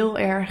heel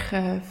erg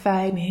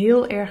fijn,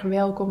 heel erg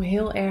welkom,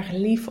 heel erg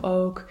lief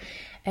ook.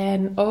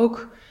 En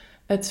ook...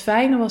 Het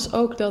fijne was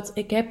ook dat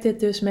ik heb dit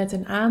dus met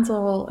een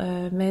aantal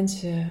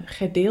mensen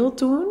gedeeld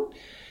toen.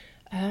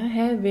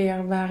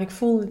 Weer waar ik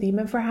voelde die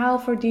mijn verhaal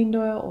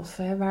verdienden. Of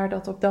waar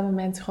dat op dat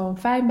moment gewoon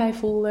fijn bij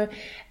voelde.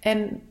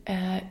 En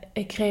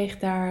ik kreeg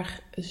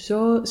daar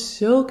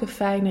zulke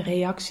fijne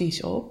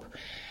reacties op.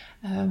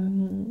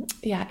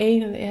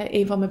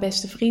 Een van mijn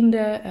beste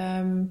vrienden.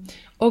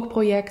 Ook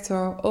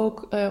projector,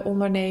 ook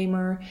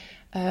ondernemer.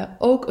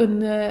 Ook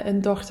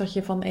een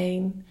dochtertje van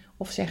 1.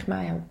 Of zeg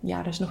maar,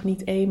 ja, dat is nog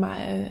niet 1, maar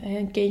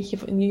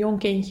een jong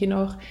kindje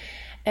nog.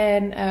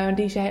 En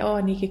die zei,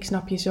 oh Niek, ik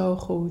snap je zo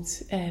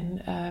goed.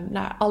 En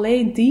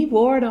alleen die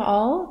woorden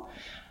al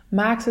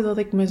maakte dat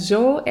ik me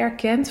zo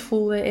erkend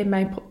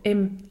voelde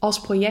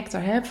als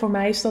projector. Hè? Voor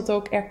mij is dat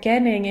ook,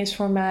 erkenning is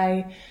voor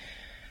mij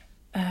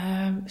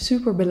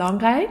super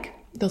belangrijk.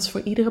 Dat is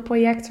voor iedere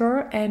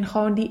projector. En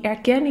gewoon die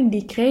erkenning,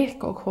 die kreeg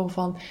ik ook gewoon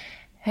van...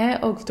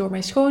 ook door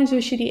mijn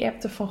schoonzusje die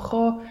appte van...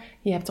 Goh,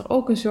 je hebt er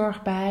ook een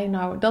zorg bij.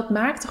 Nou, dat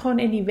maakte gewoon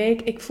in die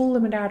week... Ik voelde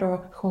me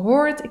daardoor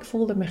gehoord. Ik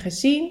voelde me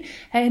gezien.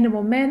 In het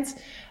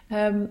moment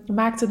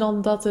maakte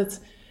dan dat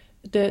het...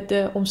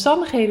 De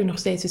omstandigheden nog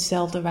steeds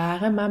hetzelfde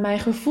waren. Maar mijn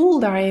gevoel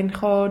daarin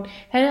gewoon...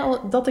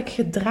 dat ik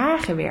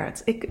gedragen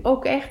werd.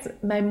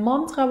 Mijn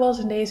mantra was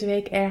in deze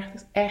week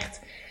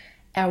echt...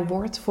 Er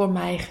wordt voor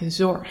mij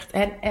gezorgd.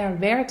 En er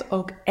werd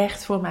ook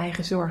echt voor mij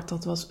gezorgd.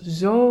 Dat was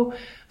zo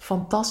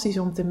fantastisch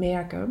om te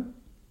merken.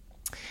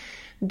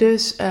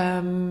 Dus,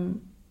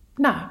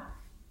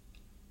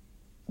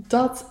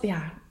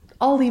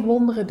 al die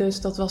wonderen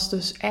dus, dat was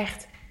dus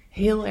echt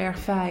heel erg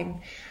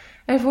fijn.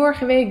 En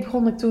vorige week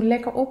begon ik toen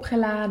lekker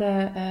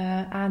opgeladen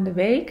aan de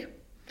week.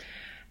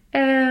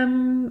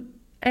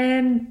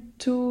 En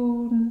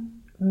toen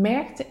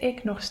merkte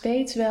ik nog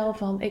steeds wel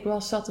van... Ik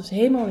zat dus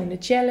helemaal in de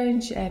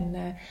challenge en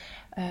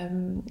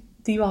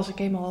die was ik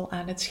helemaal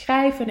aan het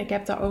schrijven. En ik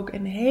heb daar ook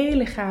een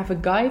hele gave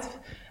guide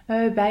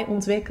bij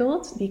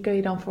ontwikkeld. Die kun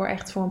je dan voor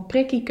een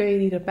prikkie kun je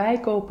die erbij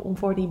kopen... om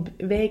voor die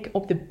week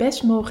op de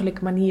best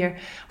mogelijke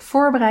manier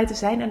voorbereid te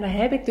zijn. En daar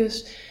heb ik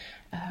dus...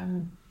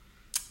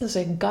 dat is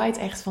een guide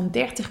echt van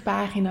 30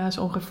 pagina's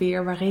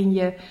ongeveer... waarin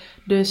je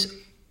dus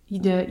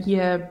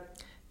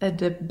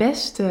de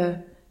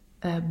beste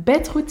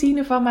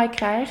bedroutine van mij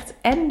krijgt...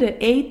 en de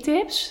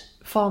eettips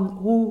van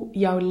hoe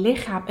jouw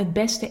lichaam het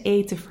beste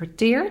eten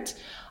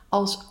verteert...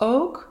 als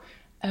ook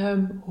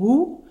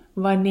hoe,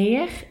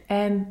 wanneer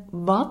en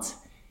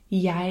wat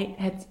jij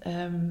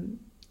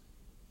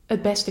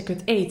het beste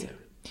kunt eten.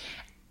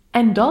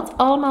 En dat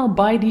allemaal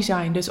by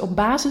design. Dus op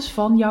basis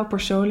van jouw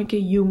persoonlijke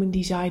human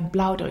design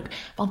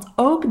blauwdruk. Want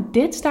ook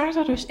dit staat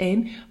er dus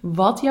in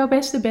wat jouw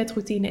beste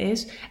bedroutine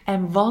is.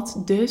 En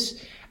wat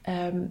dus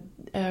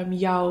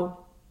jouw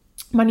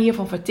manier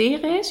van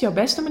verteren is. Jouw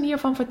beste manier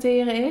van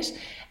verteren is.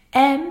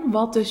 En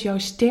wat dus jouw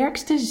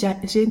sterkste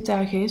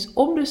zintuig is.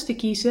 Om dus te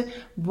kiezen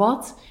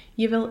wat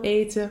je wil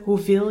eten,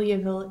 hoeveel je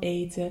wil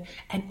eten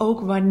en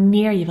ook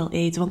wanneer je wil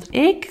eten. Want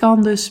ik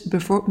kan dus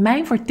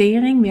mijn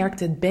vertering werkt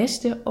het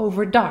beste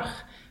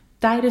overdag,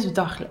 tijdens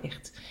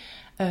daglicht.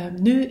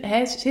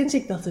 Sinds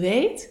ik dat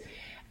weet,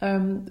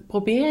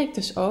 probeer ik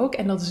dus ook,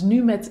 en dat is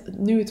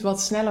nu het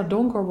wat sneller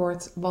donker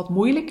wordt, wat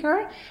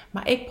moeilijker.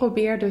 Maar ik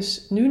probeer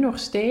dus nu nog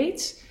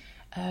steeds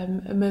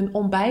mijn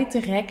ontbijt te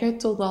rekken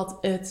totdat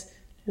het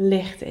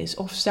licht is.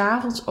 Of 's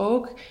avonds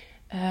ook,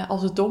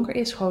 als het donker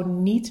is,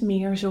 gewoon niet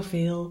meer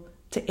zoveel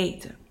te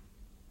eten.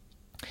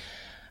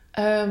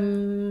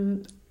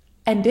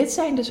 En dit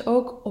zijn dus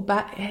ook...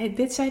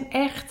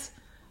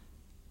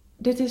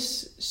 Dit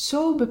is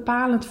zo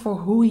bepalend voor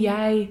hoe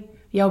jij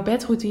jouw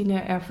bedroutine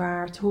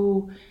ervaart.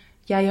 Hoe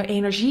jij jouw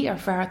energie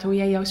ervaart. Hoe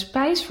jij jouw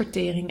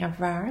spijsvertering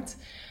ervaart.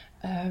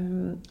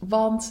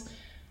 Want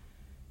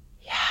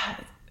ja,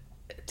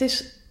 het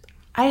is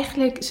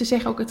eigenlijk... Ze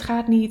zeggen ook, het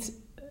gaat niet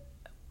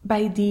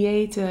bij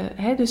diëten.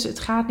 Dus het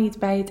gaat niet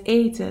bij het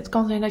eten. Het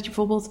kan zijn dat je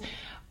bijvoorbeeld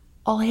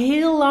al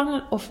heel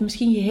lang of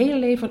misschien je hele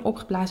leven een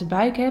opgeblazen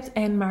buik hebt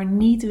en maar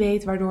niet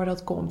weet waardoor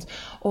dat komt.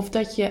 Of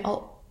dat je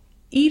al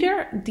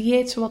ieder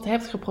dieet zowat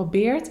hebt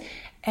geprobeerd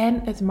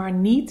en het maar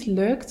niet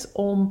lukt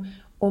om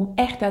om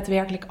echt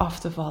daadwerkelijk af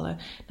te vallen.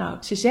 Nou,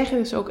 ze zeggen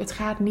dus ook, het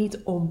gaat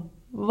niet om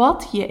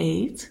wat je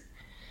eet,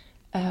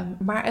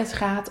 maar het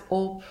gaat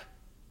op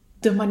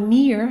de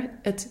manier,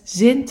 het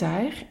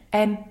zintuig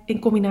en in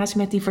combinatie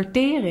met die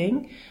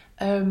vertering,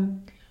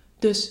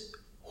 dus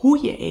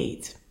hoe je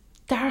eet.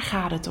 Daar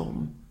gaat het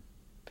om.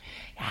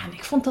 Ja, en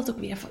ik vond dat ook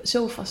weer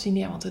zo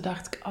fascinerend, want toen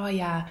dacht ik, oh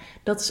ja,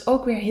 dat is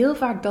ook weer heel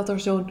vaak dat er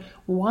zo'n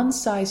one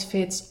size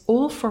fits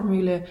all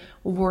formule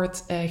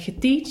wordt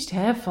geteacht,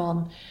 hè,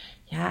 van,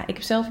 ja, ik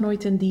heb zelf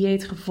nooit een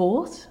dieet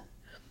gevolgd,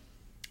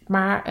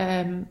 maar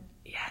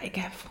ja, ik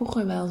heb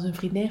vroeger wel eens een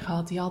vriendin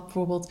gehad, die had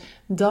bijvoorbeeld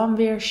dan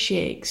weer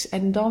shakes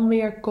en dan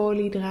weer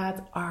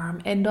koolhydraatarm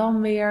en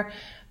dan weer,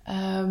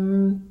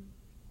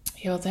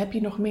 ja, wat heb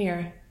je nog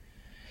meer?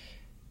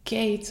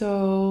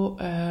 Keto,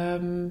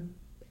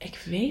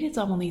 ik weet het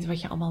allemaal niet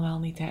wat je allemaal wel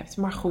niet hebt.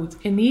 Maar goed,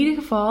 in ieder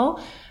geval,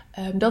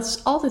 dat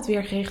is altijd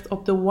weer gericht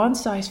op de one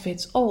size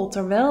fits all.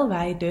 Terwijl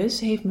wij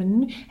dus,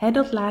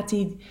 dat laat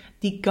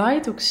die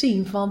guide ook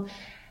zien van,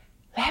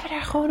 we hebben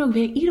daar gewoon ook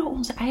weer ieder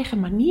onze eigen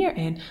manier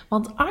in.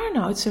 Want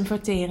Arnoud zijn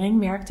vertering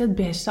werkt het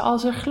beste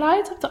als er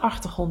geluid op de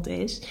achtergrond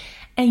is.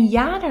 En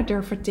Jana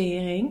de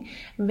vertering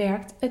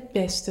werkt het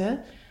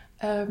beste.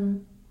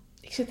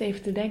 Ik zit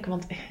even te denken,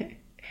 want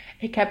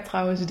ik heb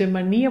trouwens de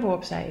manier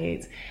waarop zij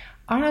eet.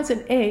 Arnoud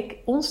en ik,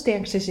 ons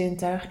sterkste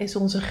zintuig is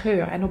onze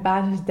geur. En op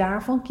basis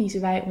daarvan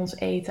kiezen wij ons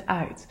eten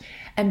uit.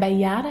 En bij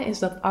Jana is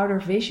dat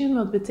outer vision,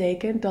 wat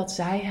betekent dat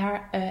zij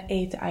haar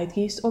eten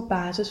uitkiest op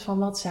basis van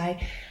wat zij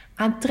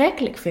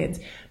aantrekkelijk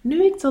vindt.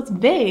 Nu ik dat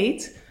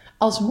weet,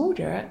 als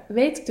moeder,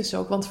 weet ik dus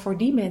ook, want voor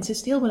die mensen is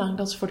het heel belangrijk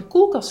dat ze voor de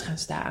koelkast gaan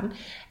staan.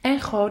 En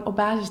gewoon op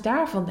basis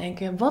daarvan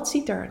denken, wat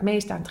ziet er het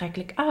meest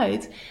aantrekkelijk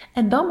uit?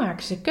 En dan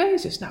maken ze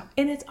keuzes. Nou,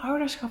 in het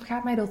ouderschap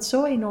gaat mij dat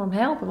zo enorm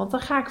helpen. Want dan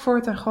ga ik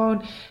voortaan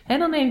gewoon, en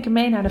dan neem ik hem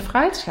mee naar de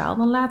fruitschaal.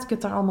 Dan laat ik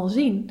het er allemaal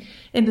zien.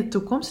 In de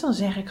toekomst, dan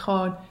zeg ik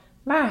gewoon,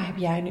 waar heb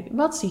jij nu,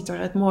 wat ziet er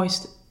het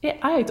mooist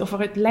uit? Of er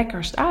het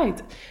lekkerst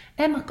uit?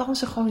 En dan kan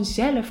ze gewoon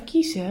zelf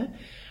kiezen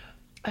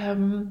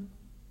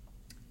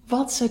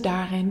wat ze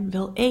daarin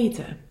wil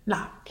eten.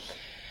 Nou,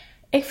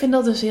 ik vind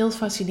dat dus heel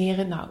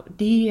fascinerend. Nou,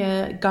 die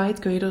guide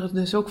kun je er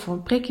dus ook voor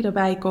een prikje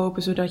erbij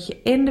kopen, zodat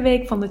je in de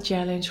week van de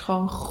challenge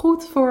gewoon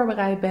goed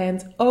voorbereid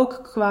bent. Ook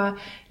qua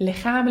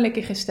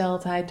lichamelijke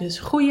gesteldheid. Dus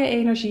goede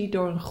energie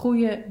door een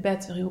goede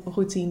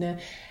bedroutine.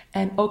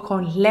 En ook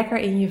gewoon lekker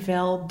in je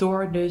vel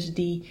door dus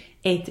die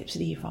eettips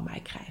die je van mij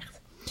krijgt.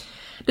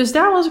 Dus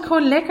daar was ik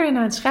gewoon lekker in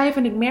aan het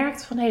schrijven. En ik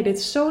merkte van, dit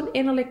is zo'n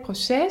innerlijk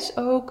proces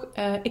ook.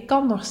 Ik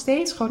kan nog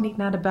steeds gewoon niet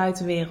naar de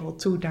buitenwereld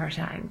toe daar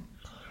zijn.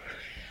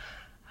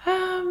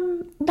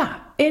 Nou,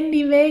 in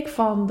die week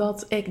van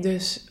dat ik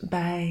dus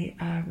bij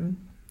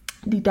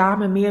die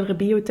dame meerdere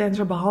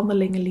biotensor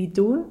behandelingen liet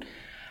doen.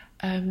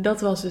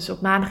 Dat was dus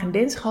op maandag en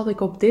dinsdag. Had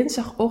ik op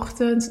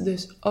dinsdagochtend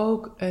dus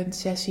ook een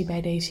sessie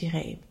bij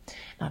Desiree.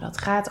 Nou, dat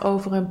gaat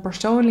over een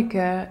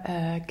persoonlijke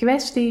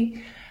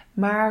kwestie.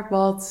 Maar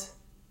wat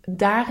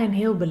daarin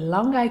heel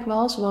belangrijk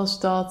was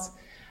dat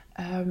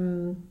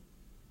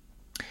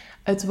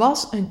het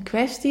was een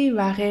kwestie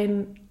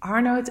waarin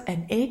Arnoud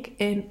en ik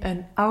in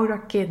een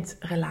ouder-kind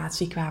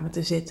relatie kwamen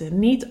te zitten.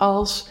 Niet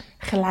als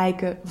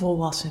gelijke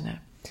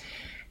volwassenen.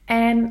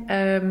 En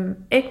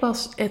ik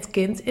was het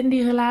kind in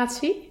die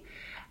relatie.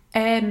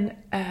 En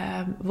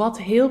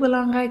wat heel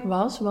belangrijk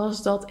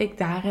was dat ik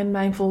daarin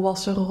mijn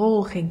volwassen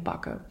rol ging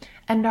pakken.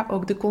 En daar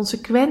ook de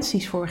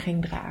consequenties voor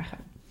ging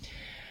dragen.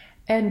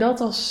 En dat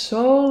was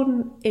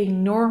zo'n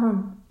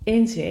enorm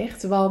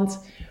inzicht,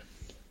 want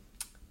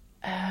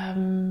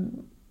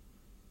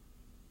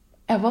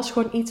er was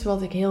gewoon iets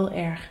wat ik heel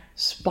erg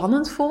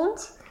spannend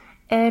vond.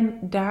 En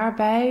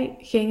daarbij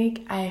ging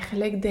ik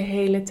eigenlijk de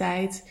hele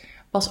tijd,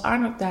 was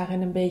Arnold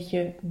daarin een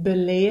beetje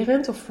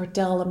belerend of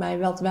vertelde mij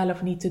wat wel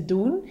of niet te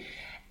doen.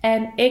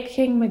 En ik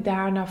ging me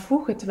daarna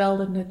voegen terwijl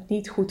het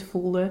niet goed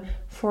voelde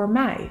voor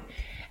mij.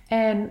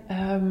 En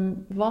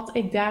wat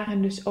ik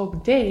daarin dus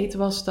ook deed,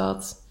 was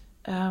dat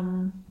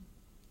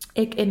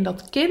ik in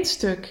dat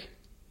kindstuk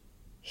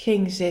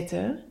ging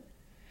zitten.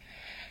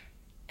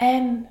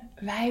 En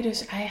wij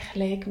dus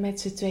eigenlijk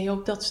met z'n tweeën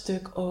op dat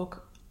stuk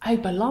ook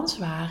uit balans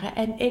waren.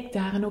 En ik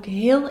daarin ook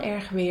heel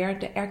erg weer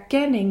de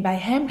erkenning bij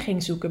hem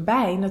ging zoeken.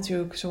 Bij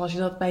natuurlijk zoals je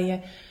dat bij je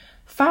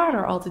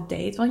vader altijd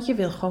deed. Want je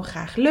wil gewoon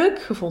graag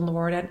leuk gevonden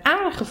worden en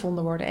aardig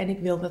gevonden worden. En ik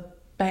wil dat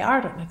bij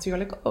Arnold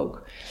natuurlijk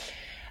ook.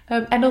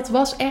 En dat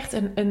was echt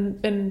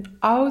een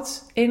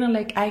oud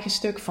innerlijk eigen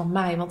stuk van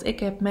mij. Want ik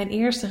heb mijn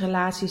eerste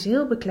relaties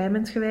heel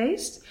beklemmend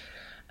geweest.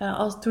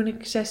 Toen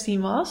ik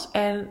 16 was.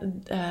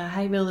 En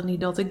hij wilde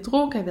niet dat ik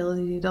dronk. Hij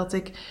wilde niet dat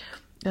ik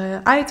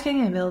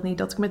uitging. Hij wilde niet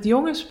dat ik met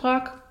jongens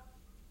sprak.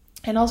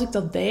 En als ik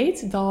dat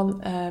deed,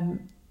 dan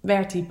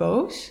werd hij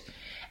boos.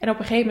 En op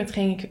een gegeven moment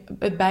ging ik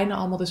het bijna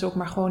allemaal dus ook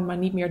maar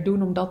niet meer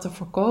doen om dat te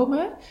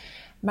voorkomen.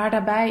 Maar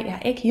daarbij,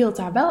 ja, ik hield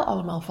daar wel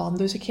allemaal van.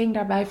 Dus ik ging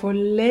daarbij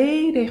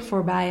volledig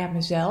voorbij aan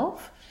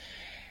mezelf.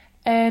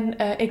 En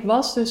ik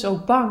was dus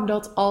ook bang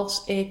dat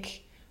als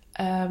ik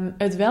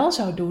het wel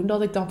zou doen,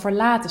 dat ik dan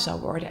verlaten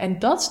zou worden. En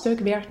dat stuk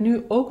werd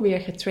nu ook weer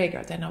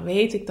getriggerd. En dan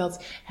weet ik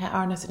dat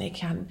Arnoud en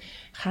ik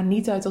gaan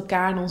niet uit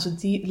elkaar en onze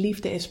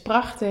liefde is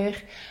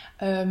prachtig.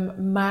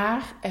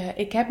 Maar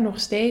ik heb nog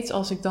steeds,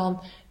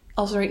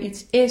 als er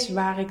iets is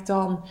waar ik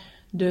dan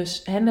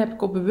dus, en heb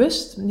ik op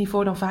bewust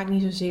niveau dan vaak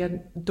niet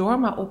zozeer door,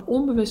 maar op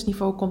onbewust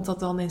niveau komt dat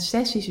dan in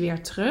sessies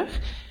weer terug.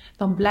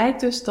 Dan blijkt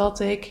dus dat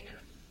ik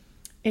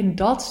in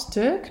dat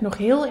stuk nog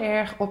heel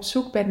erg op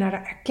zoek ben naar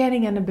de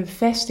erkenning en de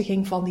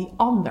bevestiging van die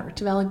ander.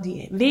 Terwijl ik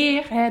die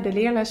weer, de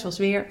leerles was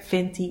weer,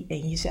 vind die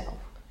in jezelf.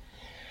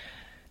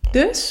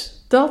 Dus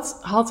dat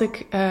had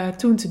ik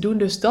toen te doen.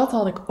 Dus dat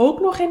had ik ook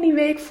nog in die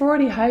week voor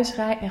die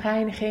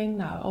huisreiniging.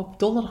 Nou, op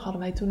donderdag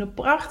hadden wij toen een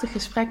prachtig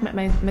gesprek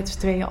met z'n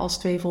tweeën als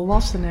 2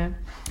 volwassenen.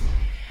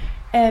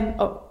 En,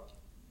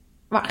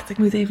 wacht, ik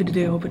moet even de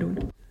deur open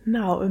doen.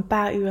 Nou, een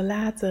paar uur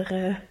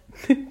later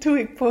doe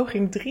ik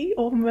poging 3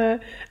 om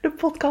de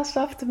podcast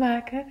af te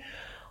maken.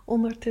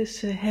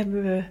 Ondertussen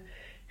hebben we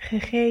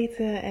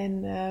gegeten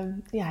en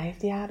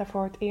heeft Jada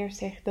voor het eerst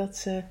gezegd dat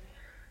ze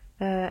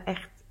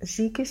echt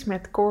ziek is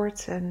met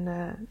koorts. En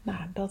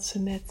dat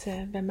ze net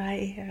bij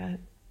mij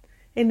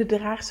in de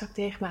draagzak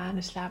tegen me aan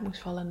de slaap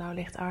moest vallen. Nou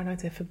ligt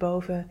Arnoud even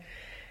boven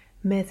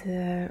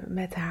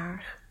met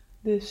haar.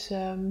 Dus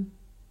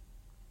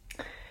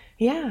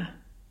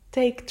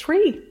take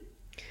 3.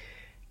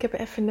 Ik heb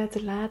even net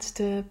de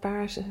laatste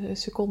paar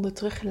seconden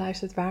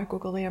teruggeluisterd waar ik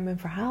ook alweer mijn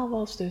verhaal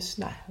was. Dus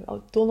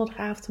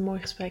donderdagavond een mooi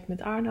gesprek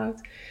met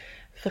Arnoud.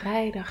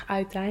 Vrijdag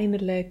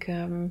uiteindelijk...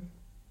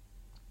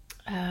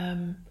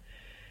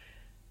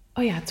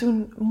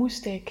 toen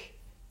moest ik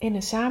in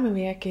een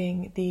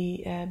samenwerking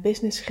die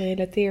business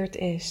gerelateerd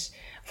is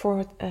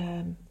voor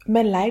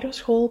mijn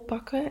leiderschool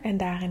pakken en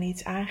daarin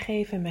iets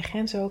aangeven en mijn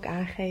grenzen ook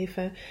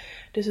aangeven.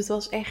 Dus het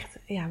was echt,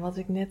 wat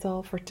ik net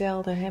al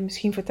vertelde,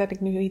 misschien vertel ik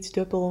nu iets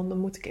dubbel, dan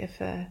moet ik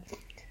even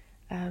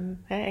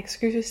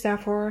excuses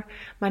daarvoor.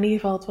 Maar in ieder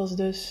geval, het was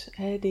dus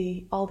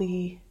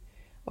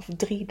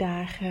 3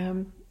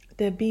 dagen,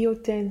 de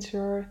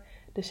biotensor,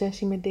 de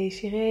sessie met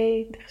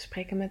Desiree, de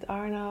gesprekken met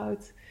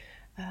Arnoud.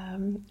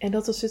 En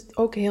dat was dus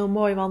ook heel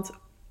mooi, want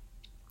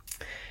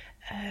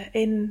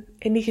in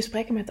die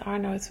gesprekken met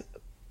Arnoud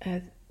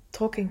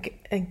trok ik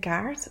een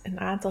kaart. Een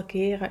aantal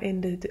keren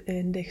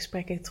in de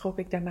gesprekken trok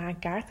ik daarna een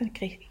kaart. En ik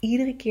kreeg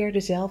iedere keer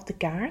dezelfde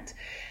kaart.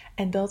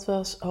 En dat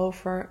was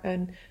over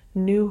een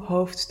nieuw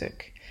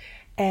hoofdstuk.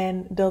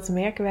 En dat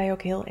merken wij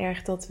ook heel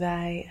erg dat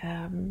wij...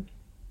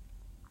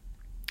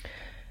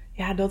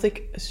 dat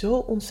ik zo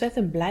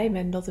ontzettend blij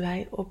ben dat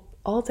wij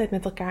altijd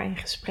met elkaar in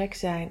gesprek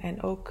zijn.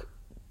 En ook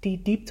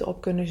die diepte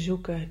op kunnen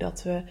zoeken.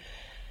 Dat we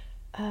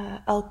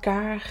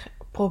elkaar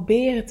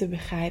proberen te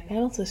begrijpen.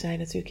 Want we zijn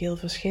natuurlijk heel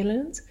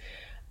verschillend.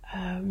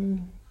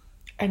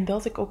 En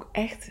dat ik ook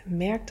echt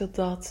merk dat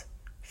dat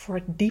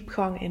voor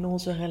diepgang in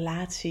onze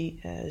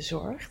relatie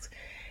zorgt.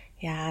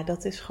 Ja,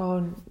 dat is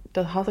gewoon...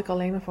 Dat had ik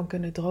alleen maar van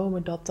kunnen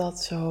dromen dat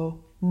dat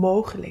zo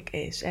mogelijk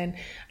is. En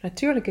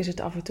natuurlijk is het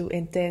af en toe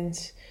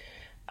intens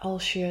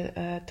als je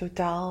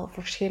totaal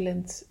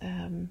verschillend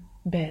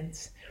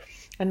bent.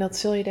 En dat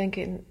zul je denk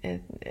ik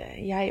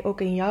jij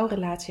ook in jouw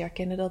relatie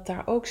herkennen, dat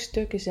daar ook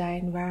stukken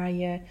zijn waar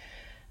je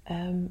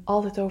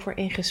altijd over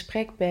in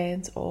gesprek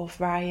bent, of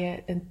waar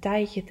je een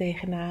tijdje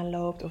tegenaan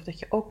loopt, of dat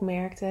je ook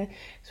merkte,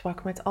 ik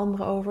sprak met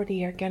anderen over,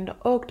 die herkenden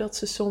ook dat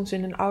ze soms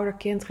in een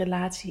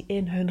ouder-kindrelatie,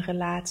 in hun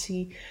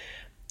relatie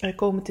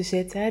komen te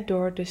zitten,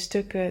 door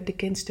de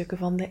kindstukken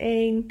van de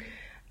een.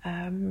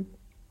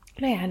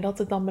 En dat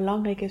het dan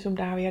belangrijk is om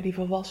daar weer die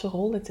volwassen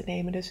rol in te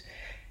nemen. Dus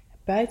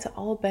buiten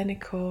al ben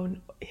ik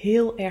gewoon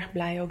heel erg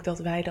blij ook dat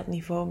wij dat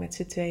niveau met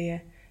z'n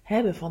tweeën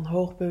hebben van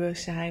hoog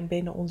bewustzijn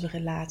binnen onze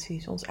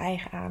relaties. Ons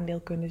eigen aandeel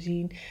kunnen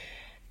zien.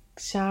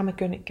 Samen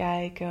kunnen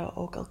kijken.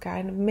 Ook elkaar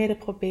in het midden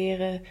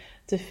proberen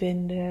te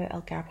vinden.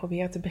 Elkaar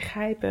proberen te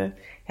begrijpen.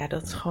 Ja,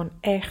 dat is gewoon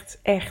echt,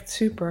 echt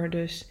super.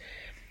 Dus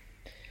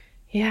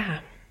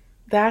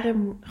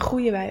daarin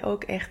groeien wij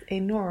ook echt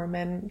enorm.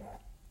 En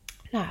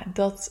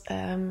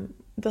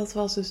dat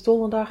was dus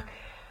donderdag.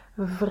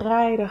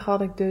 Vrijdag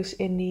had ik dus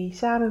in die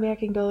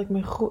samenwerking dat ik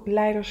mijn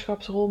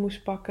leiderschapsrol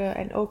moest pakken.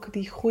 En ook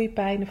die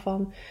groeipijnen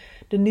van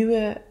de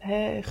nieuwe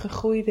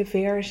gegroeide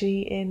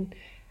versie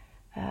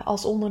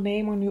als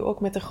ondernemer. Nu ook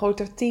met een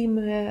groter team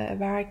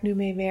waar ik nu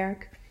mee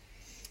werk.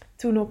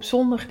 Toen op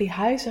zondag die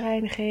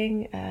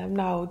huisreiniging.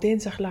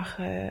 Dinsdag lag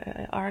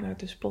Arnoud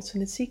dus plots in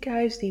het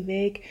ziekenhuis. Die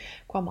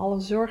week kwam alle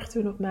zorg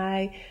toen op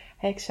mij.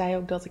 Ik zei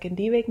ook dat ik in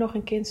die week nog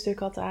een kindstuk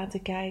had aan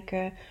te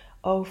kijken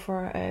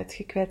over het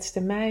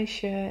gekwetste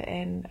meisje.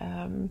 En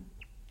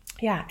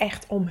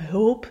echt om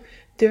hulp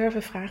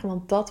durven vragen.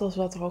 Want dat was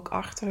wat er ook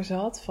achter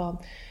zat.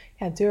 Van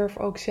durf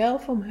ook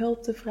zelf om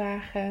hulp te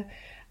vragen.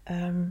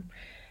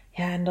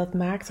 En dat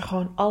maakte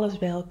gewoon alles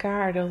bij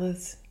elkaar. Dat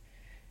het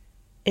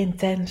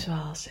intens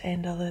was.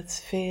 En dat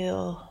het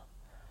veel...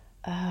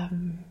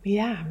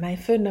 mijn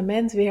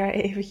fundament weer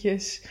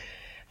eventjes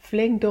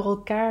flink door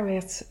elkaar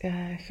werd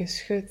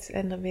geschud.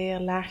 En er weer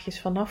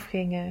laagjes vanaf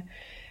gingen.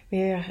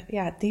 Weer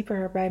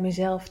dieper bij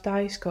mezelf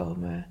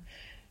thuiskomen.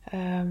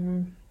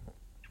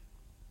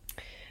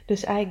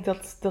 Dus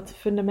eigenlijk dat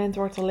fundament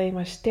wordt alleen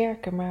maar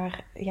sterker.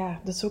 Maar ja,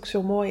 dat is ook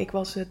zo mooi. Ik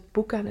was het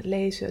boek aan het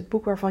lezen. Het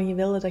boek waarvan je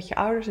wilde dat je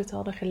ouders het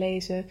hadden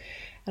gelezen.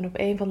 En op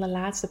een van de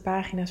laatste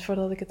pagina's,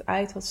 voordat ik het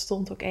uit had,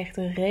 stond ook echt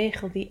een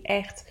regel die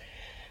echt...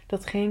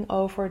 Dat ging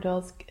over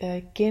dat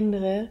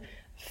kinderen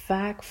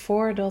vaak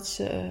voordat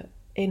ze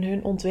in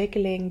hun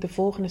ontwikkeling de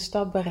volgende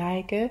stap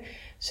bereiken,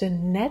 ze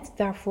net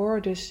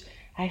daarvoor dus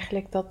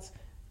eigenlijk dat,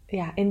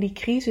 ja, in die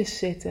crisis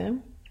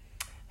zitten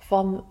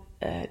van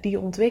die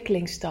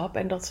ontwikkelingsstap.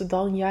 En dat ze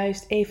dan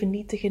juist even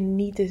niet te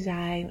genieten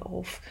zijn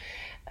of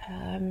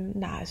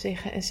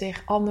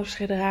zich anders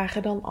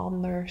gedragen dan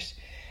anders.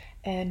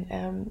 En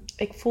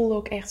ik voelde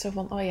ook echt zo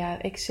van, oh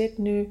ja, ik zit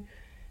nu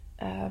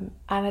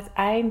aan het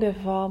einde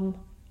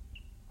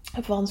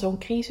van zo'n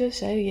crisis.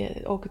 Hè.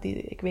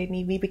 Ik weet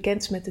niet wie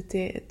bekend is met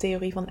de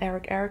theorie van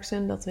Erik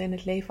Erikson, dat we in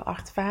het leven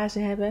 8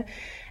 fasen hebben.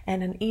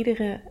 En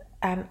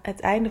aan het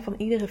einde van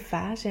iedere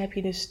fase heb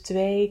je dus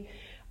 2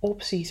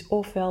 opties.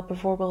 Ofwel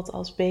bijvoorbeeld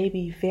als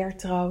baby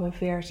vertrouwen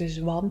versus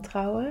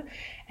wantrouwen.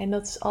 En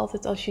dat is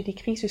altijd, als je die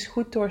crisis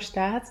goed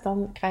doorstaat,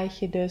 dan krijg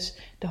je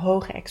dus de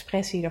hoge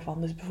expressie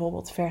daarvan. Dus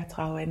bijvoorbeeld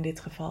vertrouwen in dit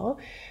geval.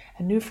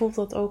 En nu voelt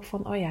dat ook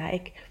van, oh ja,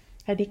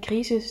 die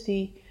crisis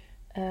die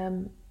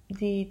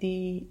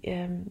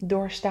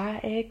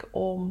doorsta ik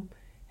om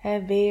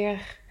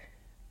weer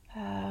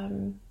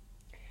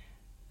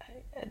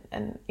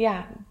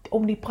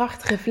om die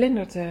prachtige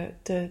vlinder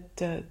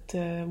te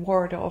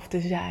worden of te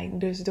zijn.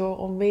 Dus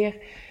om weer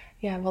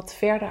wat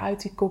verder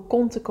uit die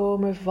kokon te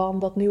komen van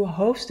dat nieuwe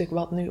hoofdstuk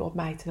wat nu op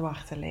mij te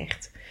wachten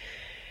ligt.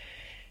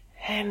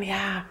 En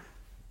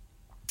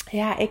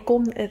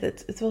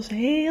het was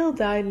heel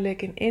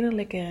duidelijk een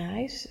innerlijke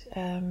reis.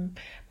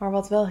 Maar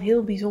wat wel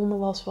heel bijzonder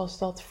was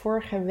dat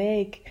vorige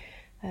week,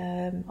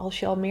 als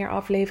je al meer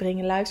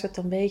afleveringen luistert,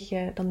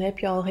 dan heb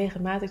je al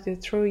regelmatig de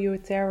Through You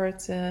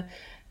Tarot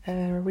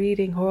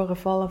reading horen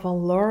vallen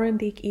van Lauren,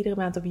 die ik iedere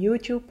maand op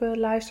YouTube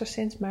luister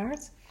sinds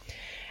maart.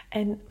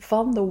 En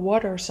van de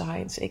water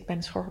signs, ik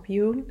ben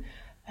schorpioen,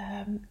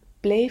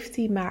 bleef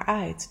die maar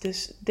uit.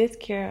 Dus dit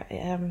keer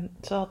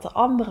zat de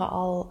andere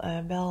al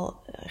wel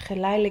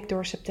geleidelijk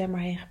door september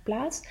heen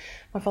geplaatst,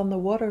 maar van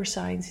de water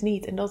signs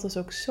niet. En dat is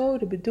ook zo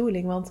de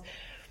bedoeling, want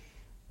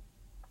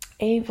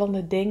een van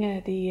de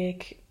dingen die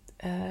ik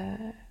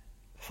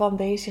van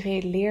deze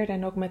reden leerde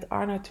en ook met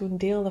Arno toen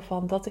deelde,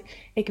 van dat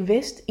ik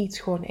wist iets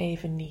gewoon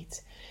even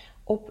niet.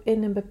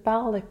 In een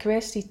bepaalde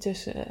kwestie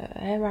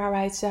waar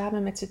wij het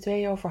samen met z'n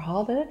tweeën over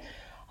hadden,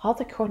 had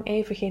ik gewoon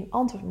even geen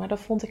antwoord. Maar dat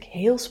vond ik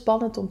heel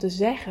spannend om te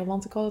zeggen,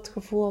 want ik had het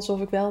gevoel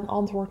alsof ik wel een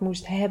antwoord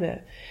moest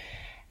hebben.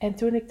 En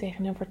toen ik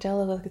tegen hem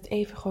vertelde dat ik het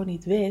even gewoon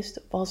niet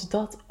wist, was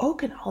dat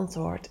ook een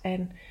antwoord.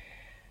 En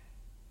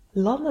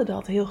landde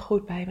dat heel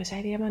goed bij me.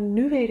 Zeiden, ja, maar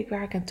nu weet ik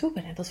waar ik aan toe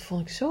ben. En dat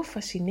vond ik zo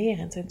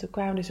fascinerend. En toen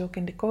kwamen we dus ook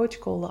in de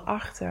coachcall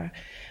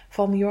erachter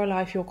van Your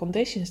Life, Your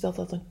Conditions,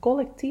 dat een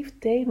collectief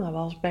thema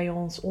was bij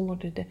ons.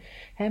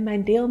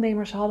 Mijn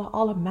deelnemers hadden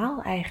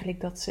allemaal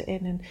eigenlijk dat ze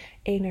in een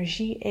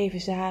energie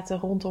even zaten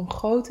rondom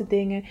grote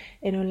dingen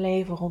in hun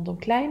leven, rondom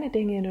kleine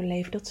dingen in hun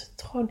leven, dat ze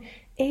het gewoon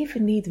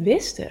even niet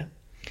wisten.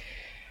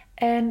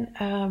 En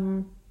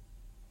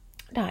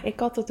ik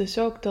had het dus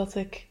ook dat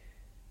ik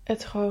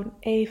het gewoon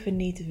even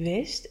niet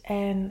wist.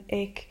 En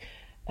ik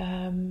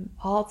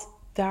had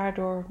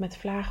daardoor met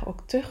vragen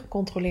ook te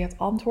gecontroleerd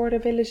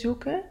antwoorden willen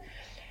zoeken.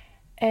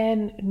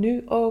 En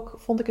nu ook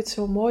vond ik het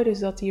zo mooi dus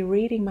dat die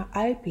reading maar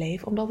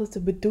uitbleef, omdat het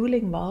de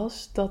bedoeling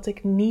was dat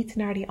ik niet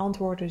naar die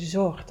antwoorden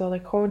zocht. Dat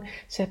ik gewoon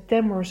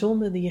september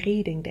zonder die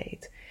reading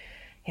deed.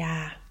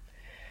 Ja.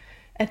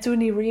 En toen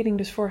die reading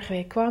dus vorige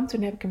week kwam,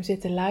 toen heb ik hem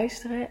zitten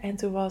luisteren. En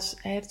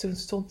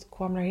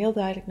kwam er heel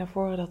duidelijk naar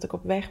voren dat ik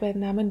op weg ben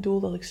naar mijn doel.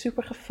 Dat ik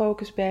super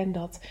gefocust ben.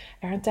 Dat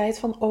er een tijd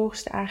van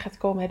oogsten aan gaat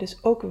komen.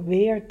 Dus ook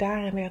weer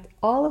daarin werd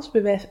alles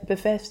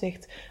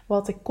bevestigd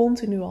wat ik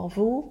continu al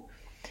voel.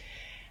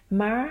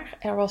 Maar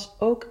er was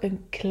ook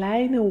een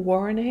kleine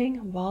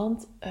warning.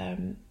 Want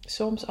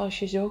soms als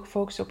je zo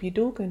gefocust op je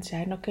doel kunt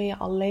zijn, dan kun je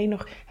alleen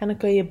nog, en dan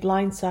kun je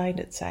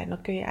blindsided zijn.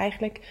 Dan kun je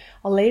eigenlijk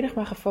alleen nog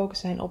maar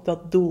gefocust zijn op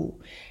dat doel.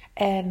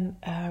 En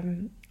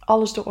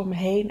alles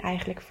eromheen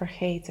eigenlijk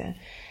vergeten.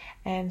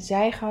 En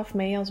zij gaf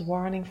mee als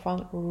warning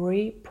van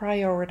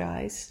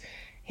reprioritize.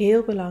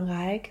 Heel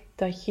belangrijk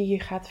dat je je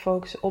gaat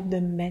focussen op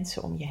de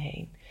mensen om je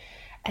heen.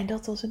 En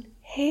dat was een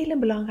hele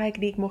belangrijke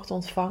die ik mocht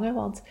ontvangen.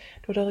 Want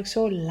doordat ik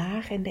zo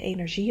laag in de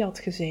energie had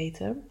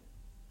gezeten,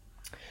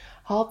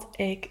 had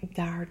ik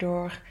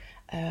daardoor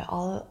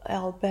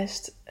al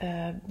best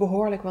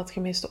behoorlijk wat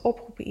gemiste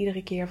oproepen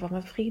iedere keer van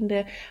mijn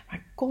vrienden. Maar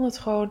ik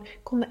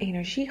kon de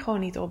energie gewoon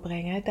niet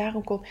opbrengen.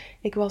 Daarom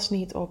ik was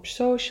niet op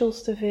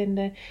socials te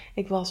vinden.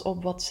 Ik was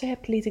op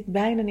WhatsApp, liet ik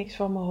bijna niks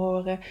van me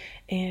horen.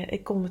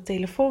 Ik kon mijn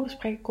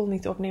telefoongesprekken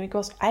niet opnemen. Ik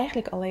was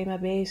eigenlijk alleen maar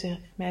bezig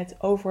met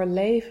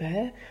overleven.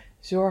 Hè?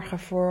 Zorgen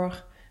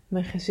voor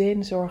mijn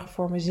gezin, zorgen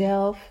voor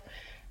mezelf.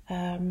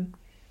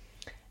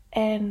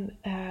 En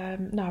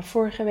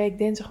vorige week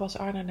dinsdag was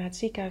Arno naar het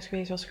ziekenhuis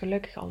geweest. Was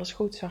gelukkig alles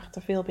goed, zag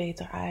er veel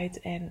beter uit.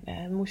 En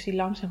moest hij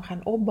langzaam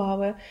gaan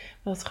opbouwen.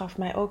 Maar dat gaf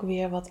mij ook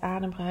weer wat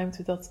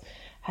ademruimte. Dat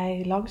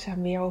hij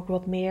langzaam weer ook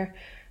wat meer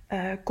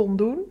kon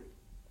doen.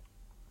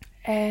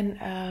 En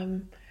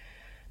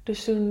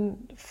dus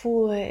toen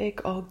voelde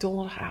ik ook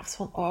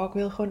donderdagavond van... ik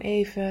wil gewoon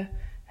even...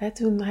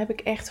 Toen heb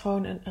ik echt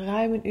gewoon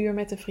ruim een uur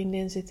met een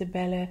vriendin zitten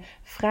bellen.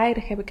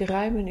 Vrijdag heb ik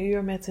ruim een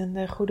uur met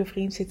een goede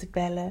vriend zitten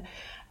bellen.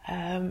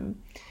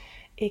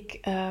 Ik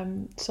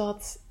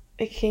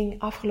ging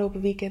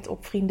afgelopen weekend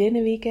op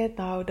vriendinnenweekend.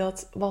 Nou,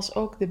 dat was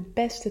ook de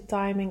beste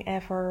timing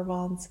ever.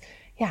 Want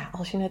ja,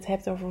 als je het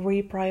hebt over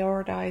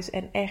reprioritize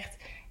en echt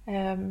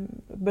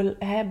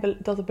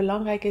dat het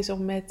belangrijk is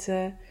om met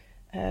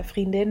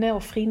vriendinnen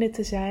of vrienden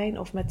te zijn.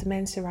 Of met de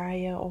mensen waar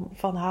je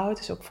van houdt.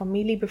 Dus ook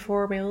familie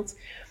bijvoorbeeld.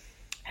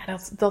 Ja,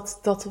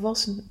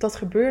 dat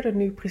gebeurde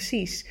nu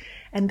precies.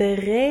 En de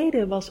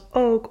reden was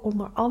ook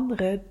onder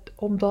andere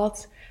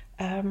omdat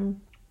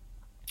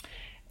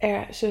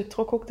ze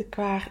trok ook de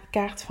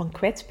kaart van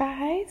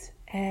kwetsbaarheid.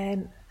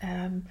 En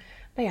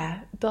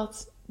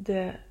dat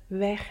de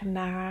weg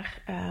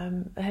naar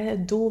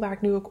het doel waar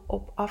ik nu ook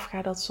op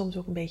afga, dat soms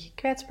ook een beetje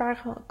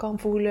kwetsbaar kan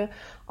voelen.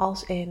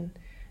 Als in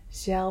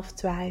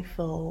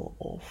zelftwijfel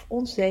of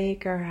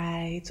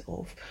onzekerheid.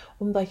 Of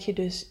omdat je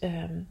dus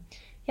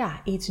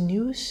iets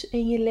nieuws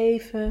in je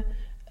leven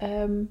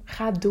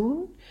gaat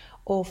doen.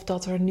 Of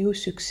dat er een nieuw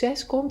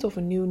succes komt of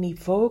een nieuw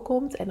niveau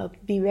komt. En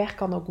die weg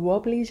kan ook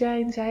wobbly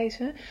zijn, zei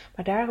ze.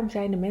 Maar daarom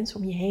zijn de mensen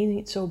om je heen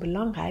niet zo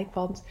belangrijk.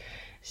 Want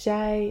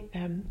zij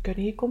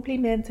kunnen je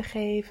complimenten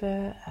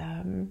geven.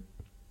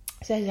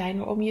 Zij zijn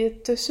er om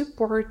je te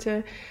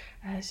supporten.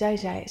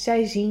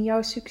 Zij zien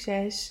jouw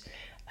succes.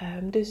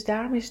 Dus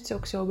daarom is het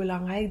ook zo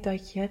belangrijk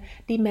dat je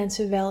die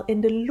mensen wel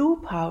in de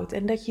loop houdt.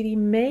 En dat je die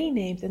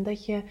meeneemt. En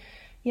dat je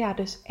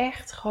dus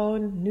echt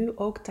gewoon nu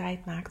ook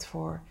tijd maakt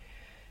voor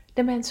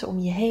de mensen om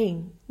je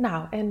heen.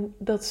 Nou, en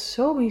dat is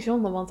zo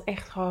bijzonder, want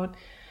echt gewoon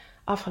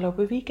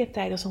afgelopen weekend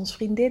tijdens ons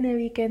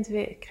vriendinnenweekend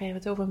kregen we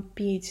het over een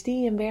PhD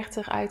en werd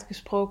er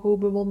uitgesproken hoe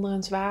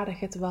bewonderenswaardig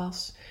het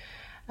was.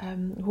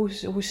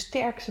 Hoe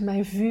sterk ze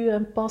mijn vuur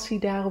en passie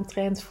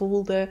daaromtrent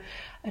voelde.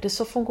 Dus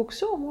dat vond ik ook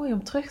zo mooi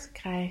om terug te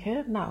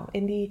krijgen. Nou,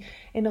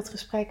 in dat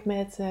gesprek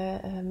met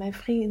mijn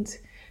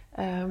vriend,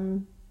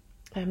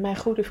 mijn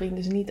goede vriend,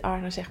 dus niet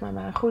Arno zeg maar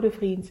een goede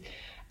vriend,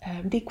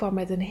 die kwam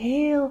met een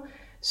heel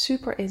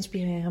super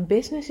inspirerend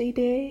business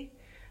idee.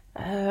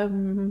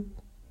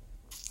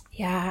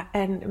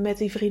 En met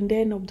die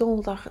vriendin op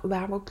donderdag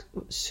waren we ook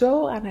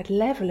zo aan het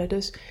levelen.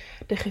 Dus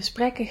de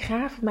gesprekken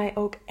gaven mij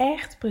ook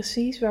echt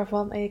precies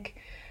waarvan ik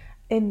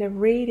in de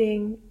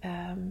reading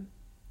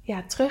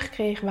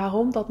terugkreeg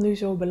waarom dat nu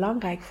zo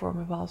belangrijk voor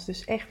me was.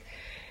 Dus echt,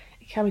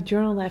 ik ga mijn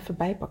journal er even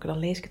bijpakken, dan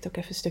lees ik het ook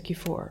even een stukje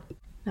voor.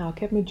 Nou, ik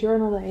heb mijn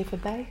journal er even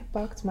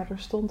bijgepakt, maar er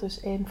stond dus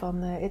in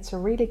van it's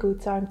a really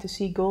good time to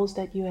see goals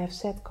that you have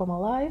set come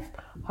alive.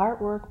 Hard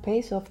work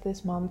pays off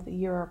this month.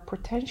 You're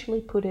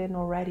potentially put in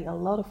already a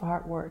lot of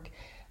hard work.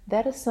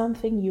 That is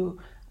something you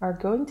are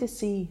going to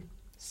see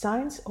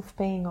signs of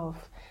paying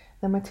off.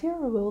 The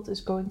material world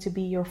is going to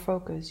be your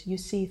focus. You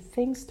see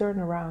things turn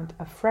around,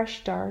 a fresh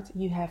start.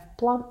 You have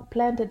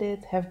planted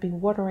it, have been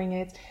watering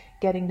it,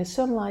 getting the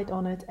sunlight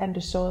on it, and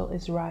the soil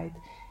is right.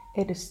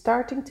 It is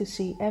starting to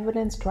see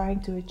evidence trying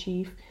to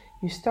achieve.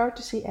 You start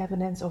to see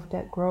evidence of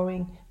that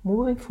growing,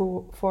 moving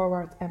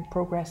forward and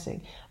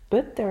progressing.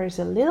 But there is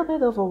a little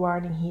bit of a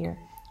warning here.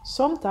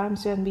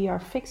 Sometimes when we are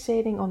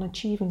fixating on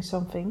achieving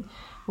something,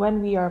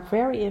 when we are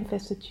very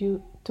invested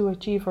to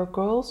achieve our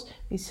goals,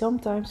 we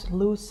sometimes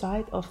lose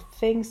sight of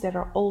things that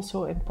are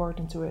also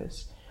important to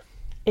us.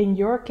 In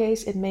your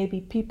case, it may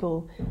be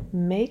people.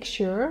 Make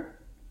sure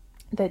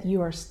that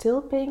you are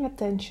still paying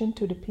attention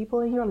to the people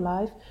in your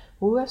life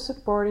who have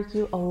supported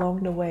you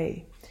along the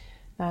way.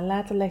 Nou,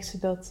 later legt ze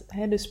dat,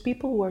 dus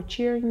people who are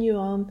cheering you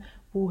on,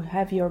 who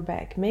have your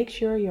back. Make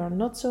sure you are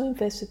not so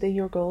invested in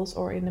your goals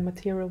or in the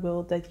material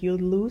world that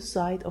you lose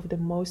sight of the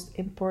most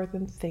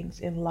important things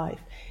in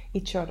life,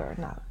 each other.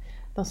 Nou,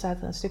 dan staat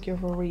er een stukje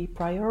over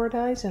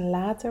reprioritize en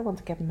later, want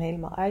ik heb hem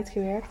helemaal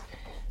uitgewerkt,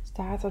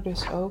 staat er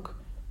dus ook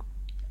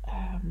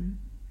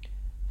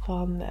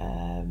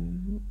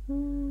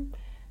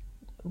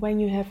when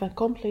you have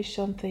accomplished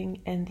something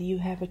and you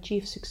have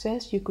achieved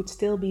success, you could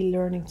still be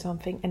learning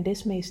something and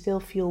this may still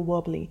feel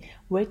wobbly,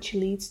 which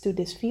leads to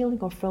this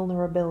feeling of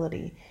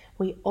vulnerability.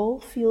 We all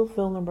feel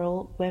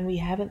vulnerable when we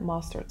haven't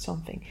mastered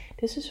something.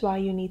 This is why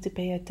you need to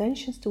pay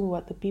attention to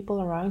what the people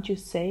around you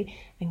say,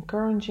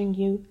 encouraging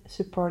you,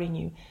 supporting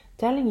you,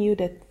 telling you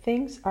that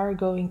things are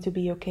going to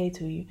be okay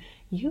to you.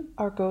 You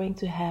are going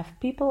to have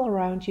people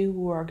around you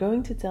who are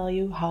going to tell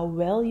you how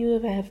well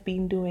you have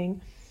been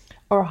doing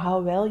or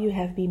how well you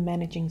have been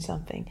managing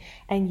something.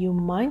 And you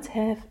might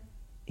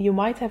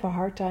have a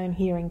hard time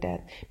hearing that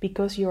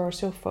because you are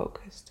so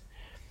focused.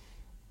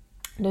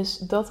 Dus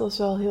dat was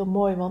wel heel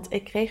mooi, want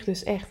ik kreeg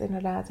dus echt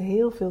inderdaad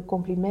heel veel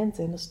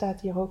complimenten. En er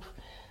staat hier ook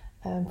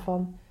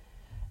van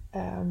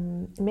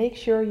Make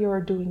sure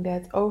you're doing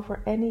that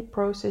over any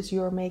process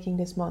you're making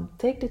this month.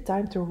 Take the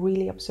time to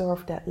really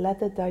observe that.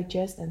 Let it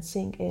digest and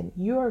sink in.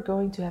 You are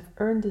going to have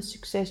earned the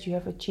success you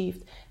have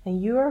achieved.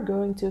 And you are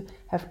going to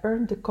have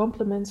earned the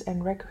compliments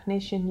and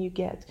recognition you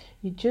get.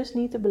 You just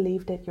need to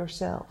believe that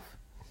yourself.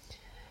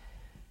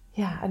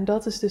 Ja, en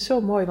dat is dus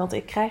zo mooi. Want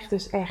ik krijg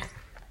dus echt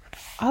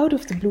out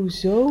of the blue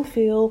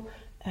zoveel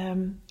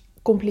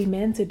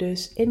complimenten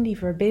dus in die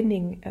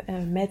verbinding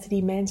met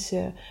die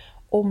mensen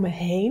om me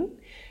heen.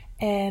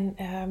 En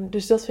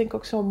dus dat vind ik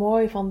ook zo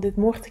mooi, van dit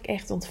mocht ik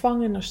echt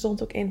ontvangen. En er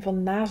stond ook in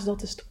van naast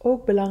dat is het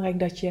ook belangrijk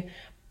dat je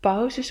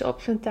pauzes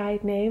op zijn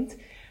tijd neemt.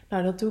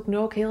 Nou, dat doe ik nu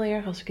ook heel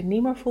erg als ik het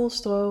niet meer voel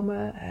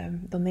stromen.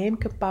 Dan neem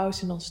ik een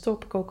pauze en dan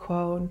stop ik ook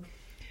gewoon.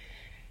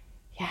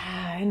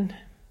 Ja, en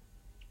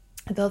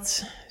dat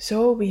is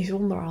zo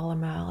bijzonder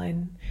allemaal.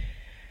 En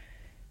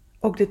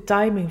ook de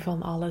timing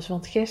van alles.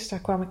 Want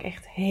gisteren kwam ik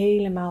echt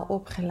helemaal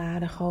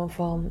opgeladen gewoon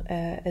van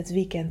het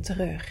weekend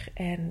terug.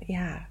 En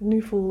ja,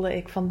 nu voelde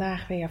ik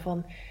vandaag weer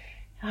van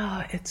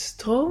het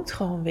stroomt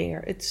gewoon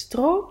weer. Het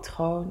stroomt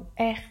gewoon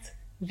echt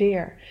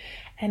weer.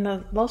 En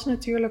dat was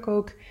natuurlijk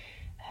ook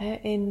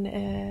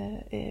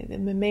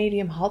mijn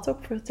medium had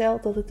ook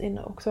verteld dat het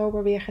in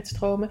oktober weer gaat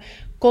stromen.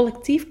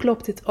 Collectief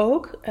klopt dit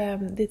ook.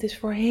 Dit is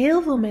voor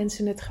heel veel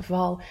mensen het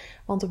geval.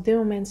 Want op dit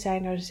moment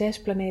zijn er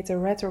 6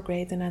 planeten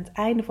retrograde en aan het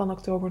einde van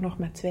oktober nog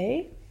maar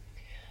 2.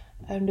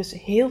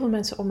 Dus heel veel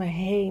mensen om me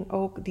heen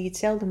ook die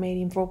hetzelfde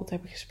medium bijvoorbeeld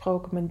hebben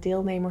gesproken. Mijn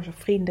deelnemers of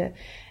vrienden.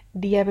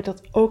 Die hebben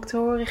dat ook te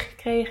horen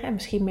gekregen. En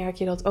misschien merk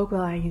je dat ook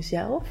wel aan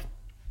jezelf.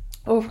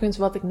 Overigens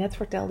wat ik net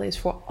vertelde is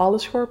voor alle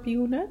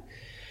schorpioenen.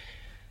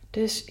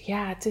 Dus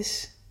ja, het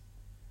is...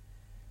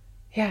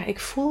 Ja, ik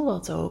voel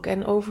dat ook.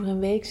 En over een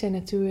week zijn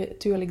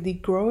natuurlijk die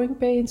growing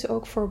pains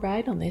ook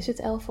voorbij. Dan is het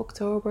 11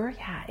 oktober.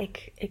 Ja,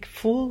 ik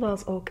voel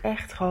dat ook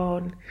echt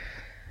gewoon.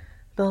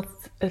 Dat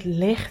het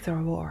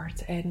lichter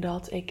wordt. En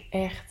dat ik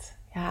echt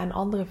een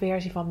andere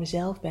versie van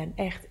mezelf ben.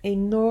 Echt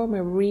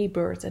enorme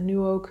rebirth. En nu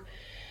ook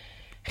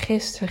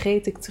gisteren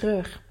reed ik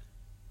terug.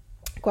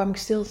 Kwam ik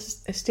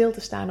stil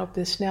te staan op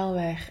de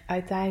snelweg.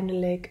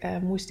 Uiteindelijk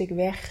moest ik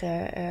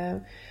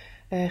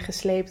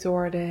gesleept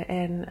worden.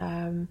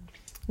 En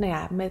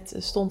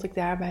stond ik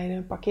daar bij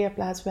een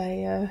parkeerplaats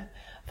bij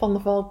Van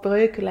der Valk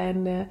Breukelen.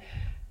 En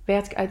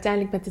werd ik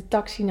uiteindelijk met de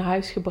taxi naar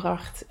huis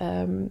gebracht.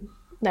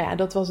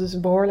 Dat was dus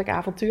een behoorlijk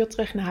avontuur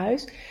terug naar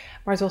huis.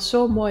 Maar het was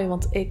zo mooi,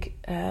 want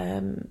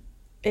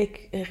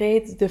ik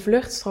reed de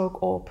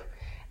vluchtstrook op.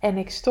 En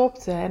ik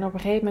stopte. En op een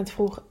gegeven moment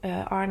vroeg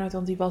Arnoud,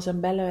 want die was aan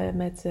bellen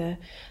met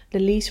de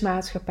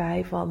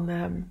leasemaatschappij van...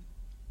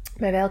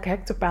 bij welk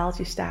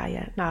hectopaaltje sta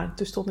je? Nou,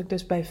 toen stond ik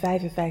dus bij 55,5.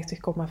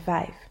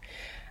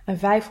 En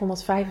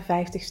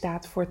 555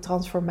 staat voor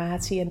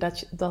transformatie en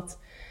dat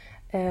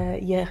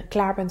je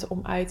klaar bent om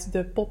uit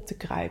de pop te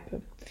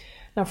kruipen.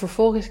 Nou,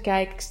 vervolgens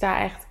ik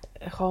sta echt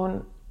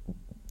gewoon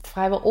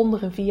vrijwel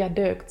onder een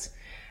viaduct.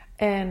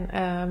 En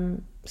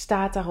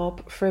staat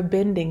daarop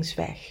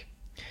verbindingsweg.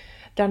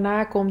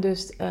 Daarna komt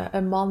dus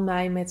een man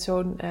mij met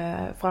zo'n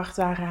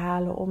vrachtwagen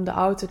halen om de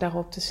auto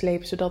daarop te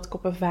slepen, zodat ik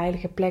op een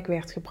veilige plek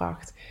werd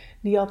gebracht.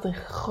 Die had een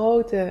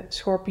grote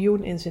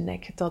schorpioen in zijn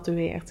nek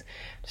getatoeëerd.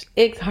 Dus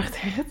ik dacht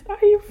echt,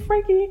 are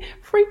you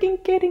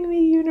freaking kidding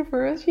me,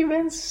 universe? Je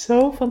bent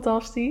zo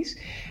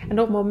fantastisch. En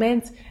op het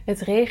moment,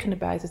 het regende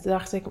buiten, toen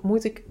dacht ik,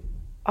 moet ik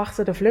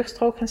achter de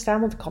vluchtstrook gaan staan?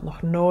 Want ik had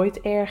nog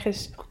nooit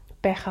ergens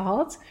pech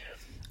gehad.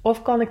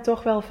 Of kan ik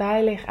toch wel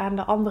veilig aan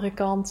de andere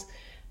kant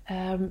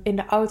in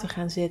de auto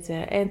gaan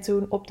zitten? En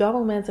toen op dat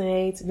moment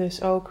reed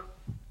dus ook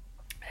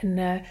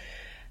een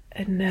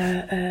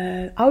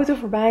auto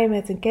voorbij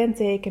met een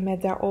kenteken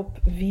met daarop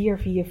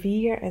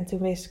 444. En toen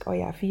wist ik,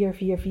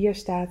 444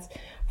 staat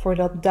voor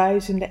dat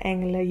duizenden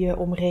engelen je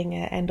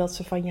omringen. En dat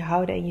ze van je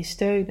houden en je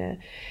steunen.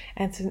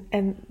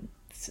 En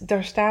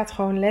daar staat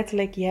gewoon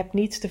letterlijk, je hebt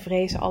niets te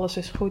vrezen, alles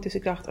is goed. Dus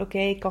ik dacht, oké,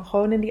 ik kan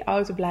gewoon in die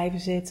auto blijven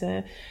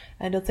zitten.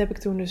 En dat heb ik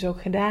toen dus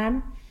ook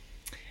gedaan.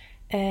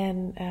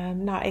 En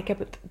ik heb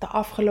het de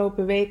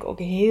afgelopen week ook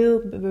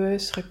heel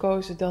bewust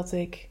gekozen dat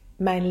ik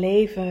mijn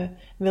leven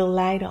wil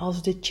leiden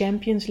als de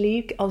Champions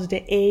League, als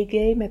de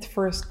A-game met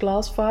first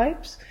class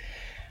vibes.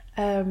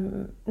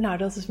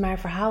 Dat is mijn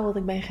verhaal dat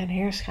ik ben gaan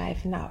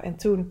herschrijven. Nou, en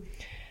toen,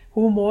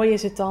 hoe mooi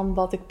is het dan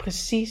dat ik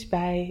precies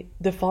bij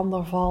de Van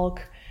der Valk,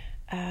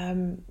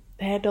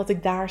 dat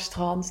ik daar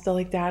strand, dat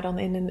ik daar dan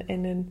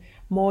in een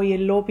mooie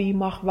lobby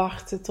mag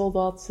wachten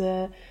totdat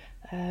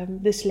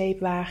de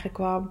sleepwagen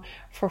kwam.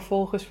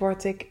 Vervolgens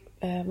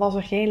was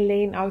er geen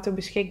leenauto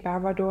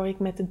beschikbaar, waardoor ik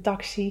met een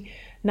taxi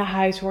naar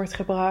huis word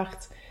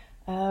gebracht.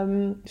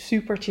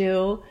 Super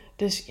chill.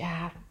 Dus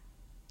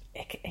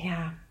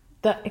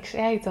ik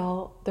zei het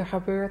al,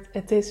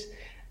 het is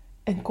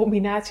een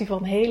combinatie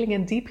van heling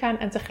en diepgaan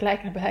en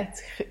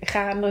tegelijkertijd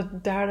gaan er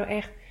daardoor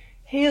echt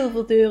heel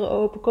veel deuren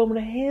open, komen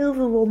er heel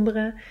veel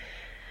wonderen.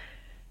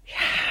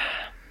 Ja,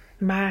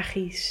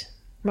 magisch.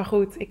 Maar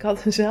goed, ik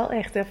had dus wel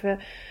echt even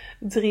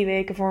 3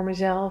 weken voor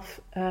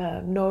mezelf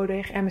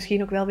nodig. En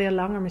misschien ook wel weer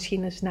langer.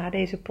 Misschien is na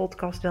deze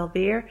podcast wel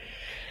weer.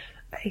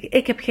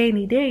 Ik heb geen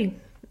idee.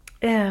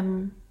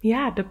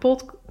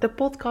 de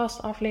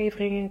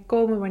podcastafleveringen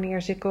komen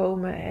wanneer ze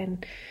komen. En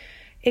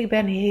ik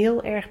ben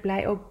heel erg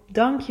blij. Ook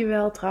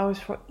dankjewel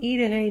trouwens voor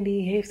iedereen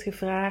die heeft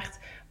gevraagd.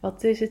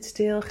 Wat is het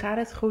stil? Gaat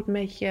het goed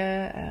met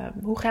je?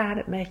 Hoe gaat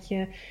het met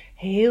je?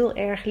 Heel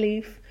erg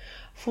lief.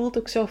 Voelt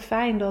ook zo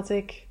fijn dat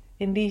ik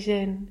in die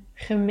zin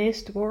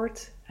gemist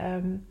word.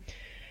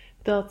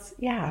 Dat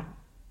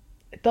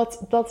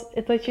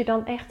je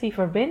dan echt die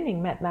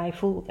verbinding met mij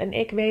voelt. En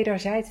ik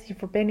wederzijds die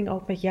verbinding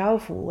ook met jou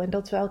voel. En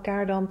dat we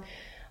elkaar dan,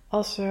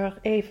 als er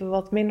even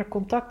wat minder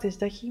contact is,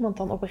 dat je iemand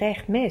dan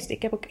oprecht mist.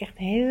 Ik heb ook echt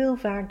heel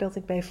vaak dat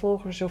ik bij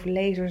volgers of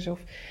lezers of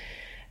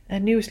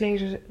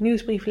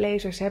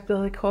nieuwsbrieflezers heb,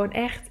 dat ik gewoon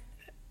echt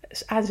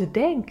aan ze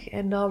denk.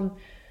 En dan,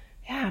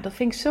 dat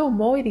vind ik zo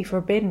mooi, die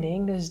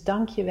verbinding. Dus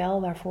dank je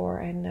wel daarvoor.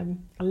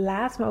 En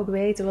laat me ook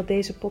weten wat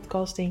deze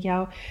podcast in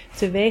jou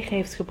teweeg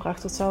heeft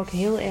gebracht. Dat zou ik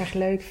heel erg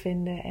leuk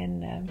vinden.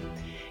 En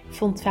ik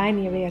vond het fijn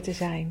hier weer te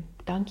zijn.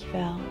 Dank je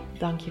wel,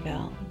 dank je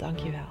wel, dank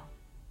je wel.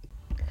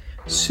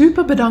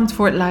 Super bedankt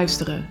voor het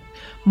luisteren.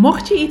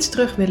 Mocht je iets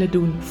terug willen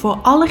doen voor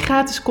alle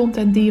gratis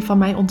content die je van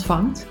mij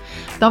ontvangt,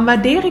 dan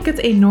waardeer ik het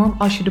enorm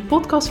als je de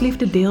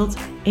podcastliefde deelt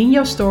in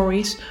jouw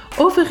stories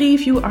of een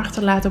review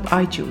achterlaat op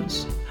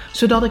iTunes.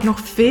 Zodat ik nog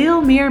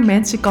veel meer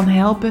mensen kan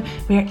helpen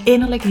weer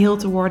innerlijk heel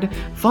te worden,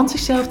 van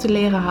zichzelf te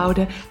leren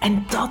houden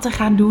en dat te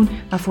gaan doen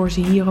waarvoor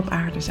ze hier op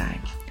aarde zijn.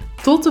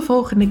 Tot de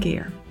volgende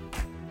keer.